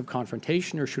politics of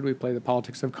confrontation or should we play the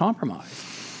politics of compromise?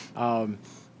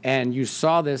 And you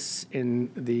saw this in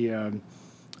the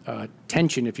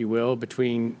tension, if you will,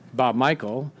 between Bob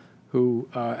Michel, who,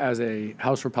 as a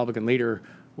House Republican leader,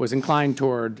 was inclined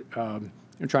toward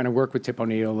trying to work with Tip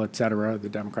O'Neill, et cetera, the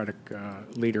Democratic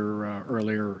leader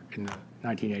earlier in the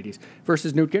 1980s,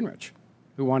 versus Newt Gingrich,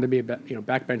 who wanted to be a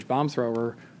backbench bomb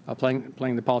thrower,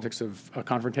 playing the politics of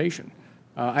confrontation.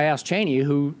 I asked Cheney,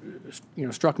 who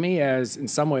struck me as in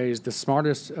some ways the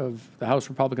smartest of the House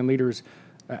Republican leaders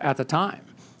at the time.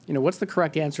 What's the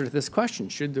correct answer to this question?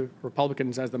 Should the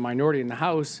Republicans, as the minority in the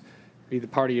House, be the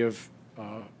party of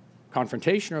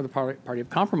confrontation or the party of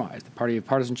compromise, the party of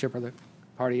partisanship or the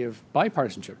party of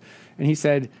bipartisanship? And he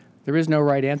said, there is no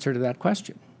right answer to that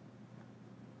question.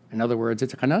 In other words,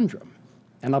 it's a conundrum.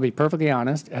 And I'll be perfectly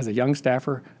honest, as a young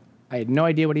staffer, I had no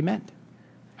idea what he meant.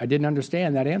 I didn't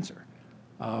understand that answer.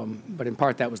 But in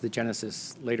part, that was the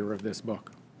genesis later of this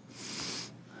book.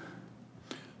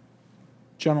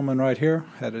 Gentleman right here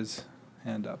had his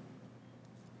hand up.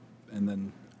 And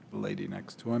then the lady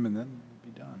next to him, and then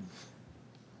we'll be done.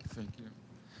 Thank you.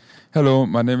 Hello,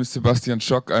 my name is Sebastian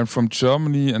Schock. I'm from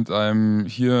Germany, and I'm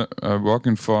here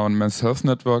working for Men's Health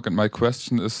Network. And my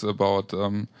question is about,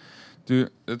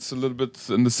 it's a little bit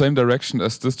in the same direction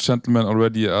as this gentleman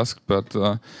already asked, but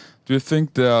do you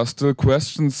think there are still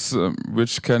questions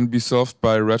which can be solved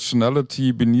by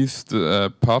rationality beneath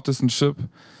the partisanship?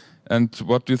 And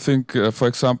what do you think, for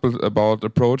example, about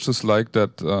approaches like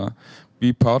that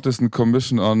bipartisan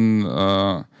commission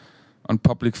on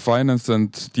public finance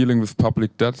and dealing with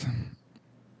public debt?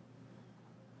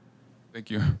 Thank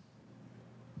you.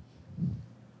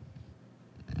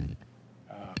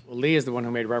 Well, Lee is the one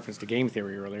who made reference to game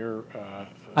theory earlier.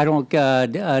 I don't.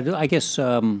 I guess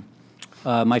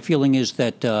my feeling is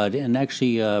that, and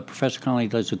actually, Professor Connelly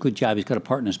does a good job. He's got a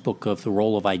part in his book of the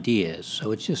role of ideas.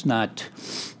 So it's just not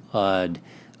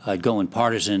going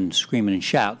partisan, screaming and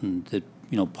shouting. That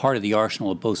part of the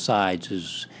arsenal of both sides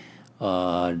is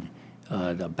a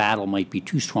battle might be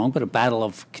too strong, but a battle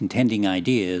of contending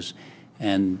ideas.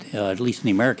 And at least in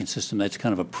the American system, that's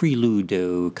kind of a prelude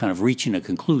to kind of reaching a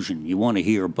conclusion. You want to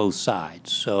hear both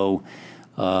sides. So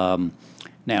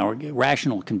now,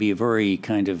 rational can be a very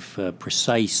kind of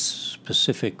precise,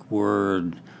 specific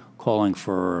word calling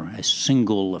for a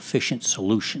single, efficient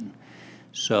solution.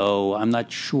 So I'm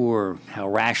not sure how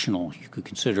rational you could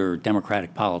consider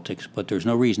democratic politics, but there's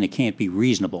no reason it can't be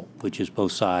reasonable, which is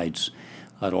both sides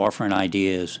offering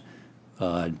ideas,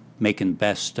 making the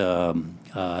best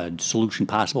solution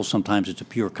possible. Sometimes it's a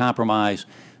pure compromise.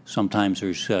 Sometimes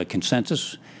there's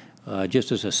consensus.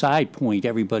 Just as a side point,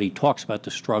 everybody talks about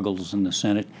the struggles in the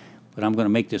Senate, but I'm going to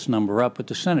make this number up, but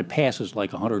the Senate passes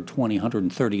like 120,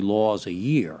 130 laws a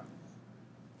year.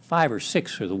 5 or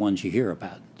 6 are the ones you hear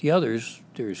about. The others,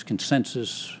 there's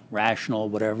consensus, rational,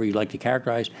 whatever you like to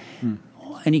characterize.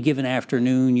 Any given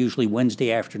afternoon, usually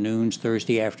Wednesday afternoons,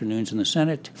 Thursday afternoons in the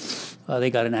Senate, they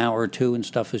got an hour or two and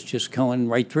stuff is just going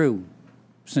right through.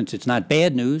 Since it's not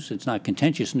bad news, it's not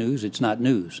contentious news, it's not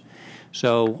news.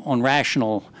 So on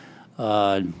rational,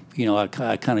 I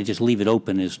kind of just leave it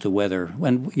open as to whether,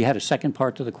 when you had a second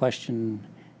part to the question.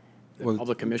 The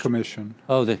public commission.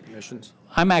 Oh, the commissions.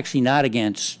 I'm actually not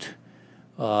against,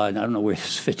 I don't know where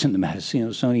this fits in the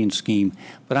Madisonian scheme,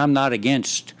 but I'm not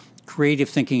against creative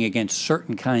thinking against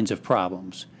certain kinds of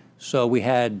problems. So we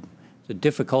had the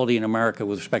difficulty in America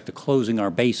with respect to closing our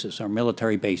bases, our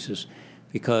military bases,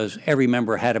 because every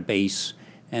member had a base,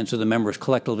 and so the members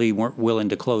collectively weren't willing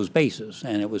to close bases,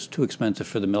 and it was too expensive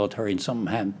for the military, and something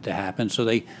had to happen. So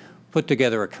they put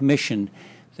together a commission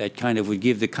that kind of would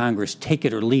give the Congress take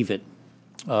it or leave it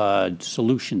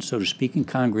solution, so to speak, and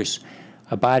Congress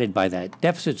abided by that.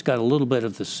 Deficit's got a little bit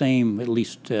of the same, at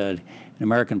least in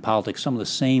American politics, some of the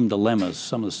same dilemmas,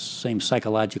 some of the same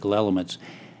psychological elements.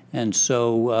 And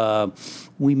so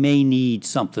we may need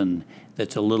something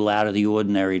that's a little out of the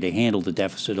ordinary to handle the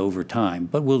deficit over time.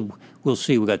 But we'll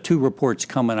see. We've got 2 reports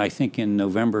coming, I think, in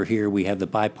November here. We have the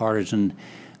bipartisan,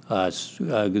 there's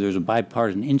a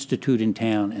bipartisan institute in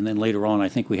town, and then later on I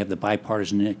think we have the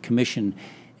bipartisan commission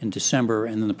in December,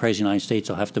 and then the President of the United States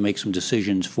will have to make some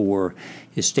decisions for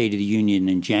his State of the Union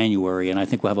in January, and I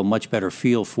think we'll have a much better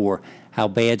feel for how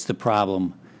bad's the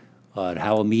problem,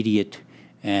 how immediate,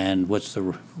 and what's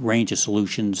the range of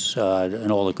solutions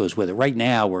and all that goes with it. Right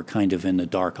now, we're kind of in the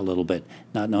dark a little bit,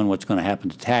 not knowing what's going to happen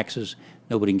to taxes.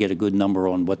 Nobody can get a good number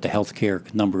on what the health care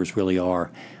numbers really are,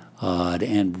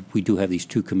 and we do have these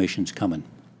 2 commissions coming.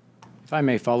 If I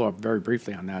may follow up very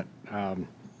briefly on that.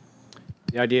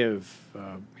 The idea of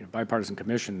bipartisan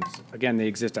commissions, again, they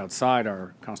exist outside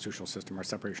our constitutional system, our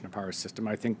separation of powers system.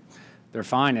 I think they're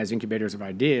fine as incubators of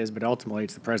ideas, but ultimately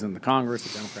it's the President of the Congress,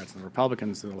 the Democrats and the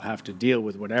Republicans that will have to deal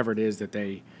with whatever it is that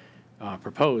they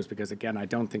propose, because, again, I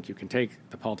don't think you can take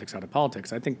the politics out of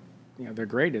politics. I think they're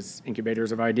great as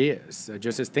incubators of ideas,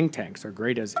 just as think tanks are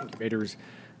great as incubators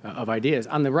of ideas.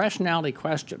 On the rationality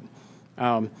question,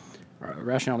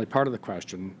 rationality part of the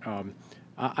question,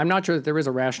 I'm not sure that there is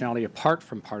a rationality apart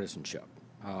from partisanship.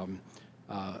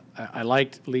 I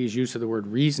liked Lee's use of the word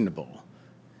reasonable.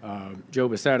 Joe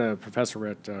Becerra, a professor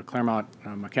at Claremont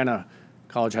McKenna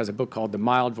College, has a book called The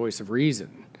Mild Voice of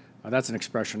Reason. That's an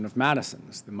expression of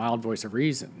Madison's, the mild voice of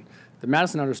reason. That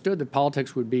Madison understood that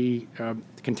politics would be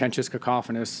contentious,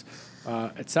 cacophonous,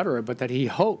 et cetera, but that he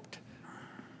hoped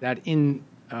that in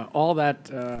all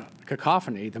that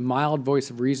cacophony, the mild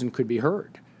voice of reason could be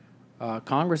heard.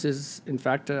 Congress is, in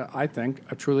fact, I think,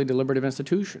 a truly deliberative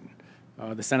institution.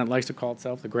 The Senate likes to call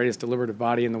itself the greatest deliberative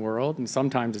body in the world, and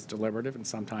sometimes it's deliberative and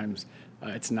sometimes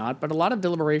it's not. But a lot of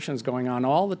deliberation is going on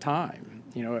all the time.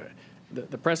 You know,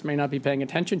 the press may not be paying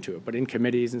attention to it, but in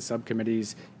committees and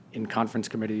subcommittees, in conference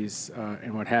committees,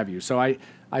 and what have you. So I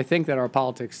think that our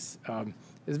politics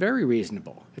is very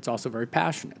reasonable. It's also very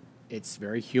passionate. It's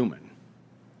very human.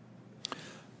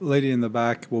 Lady in the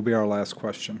back will be our last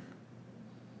question.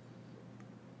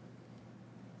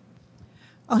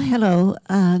 Oh, hello.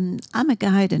 I'm a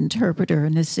guide interpreter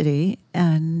in the city,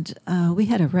 and we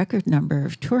had a record number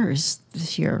of tourists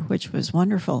this year, which was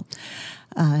wonderful.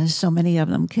 So many of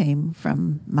them came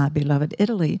from my beloved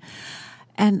Italy.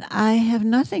 And I have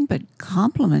nothing but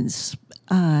compliments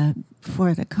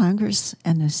for the Congress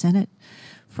and the Senate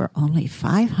for only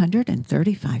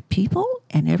 535 people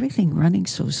and everything running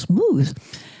so smooth.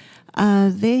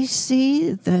 They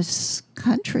see this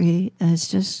country as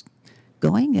just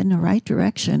going in the right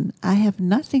direction. I have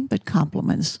nothing but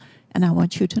compliments, and I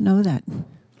want you to know that.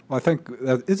 Well, I think,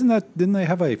 didn't they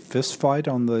have a fist fight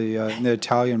in the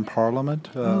Italian parliament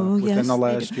within the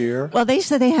last year? Well, they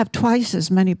say they have twice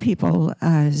as many people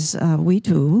as we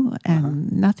do,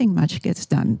 and nothing much gets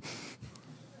done.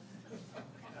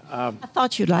 I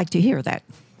thought you'd like to hear that.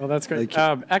 Well, that's great.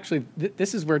 Actually,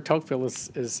 this is where Tocqueville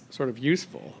is sort of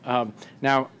useful.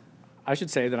 Now, I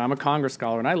should say that I'm a Congress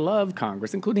scholar, and I love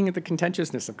Congress, including the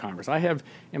contentiousness of Congress. I have,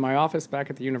 in my office back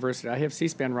at the university, I have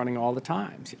C-SPAN running all the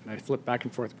time. And I flip back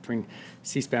and forth between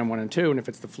C-SPAN 1 and 2, and if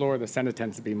it's the floor, the Senate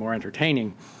tends to be more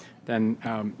entertaining than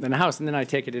the House, and then I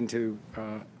take it into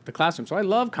the classroom. So I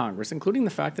love Congress, including the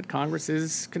fact that Congress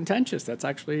is contentious. That's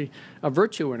actually a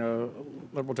virtue in a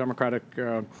liberal democratic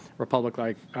republic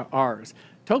like ours.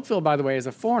 Tocqueville, by the way, as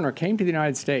a foreigner, came to the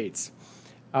United States,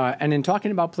 and in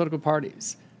talking about political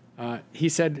parties, he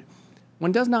said,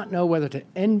 one does not know whether to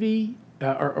envy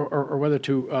or whether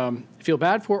to feel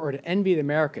bad for or to envy the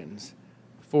Americans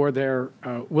for their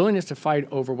willingness to fight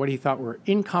over what he thought were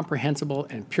incomprehensible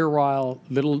and puerile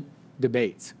little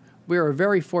debates. We are a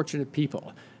very fortunate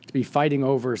people to be fighting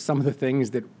over some of the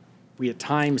things that we at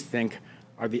times think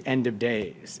are the end of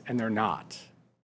days, and they're not.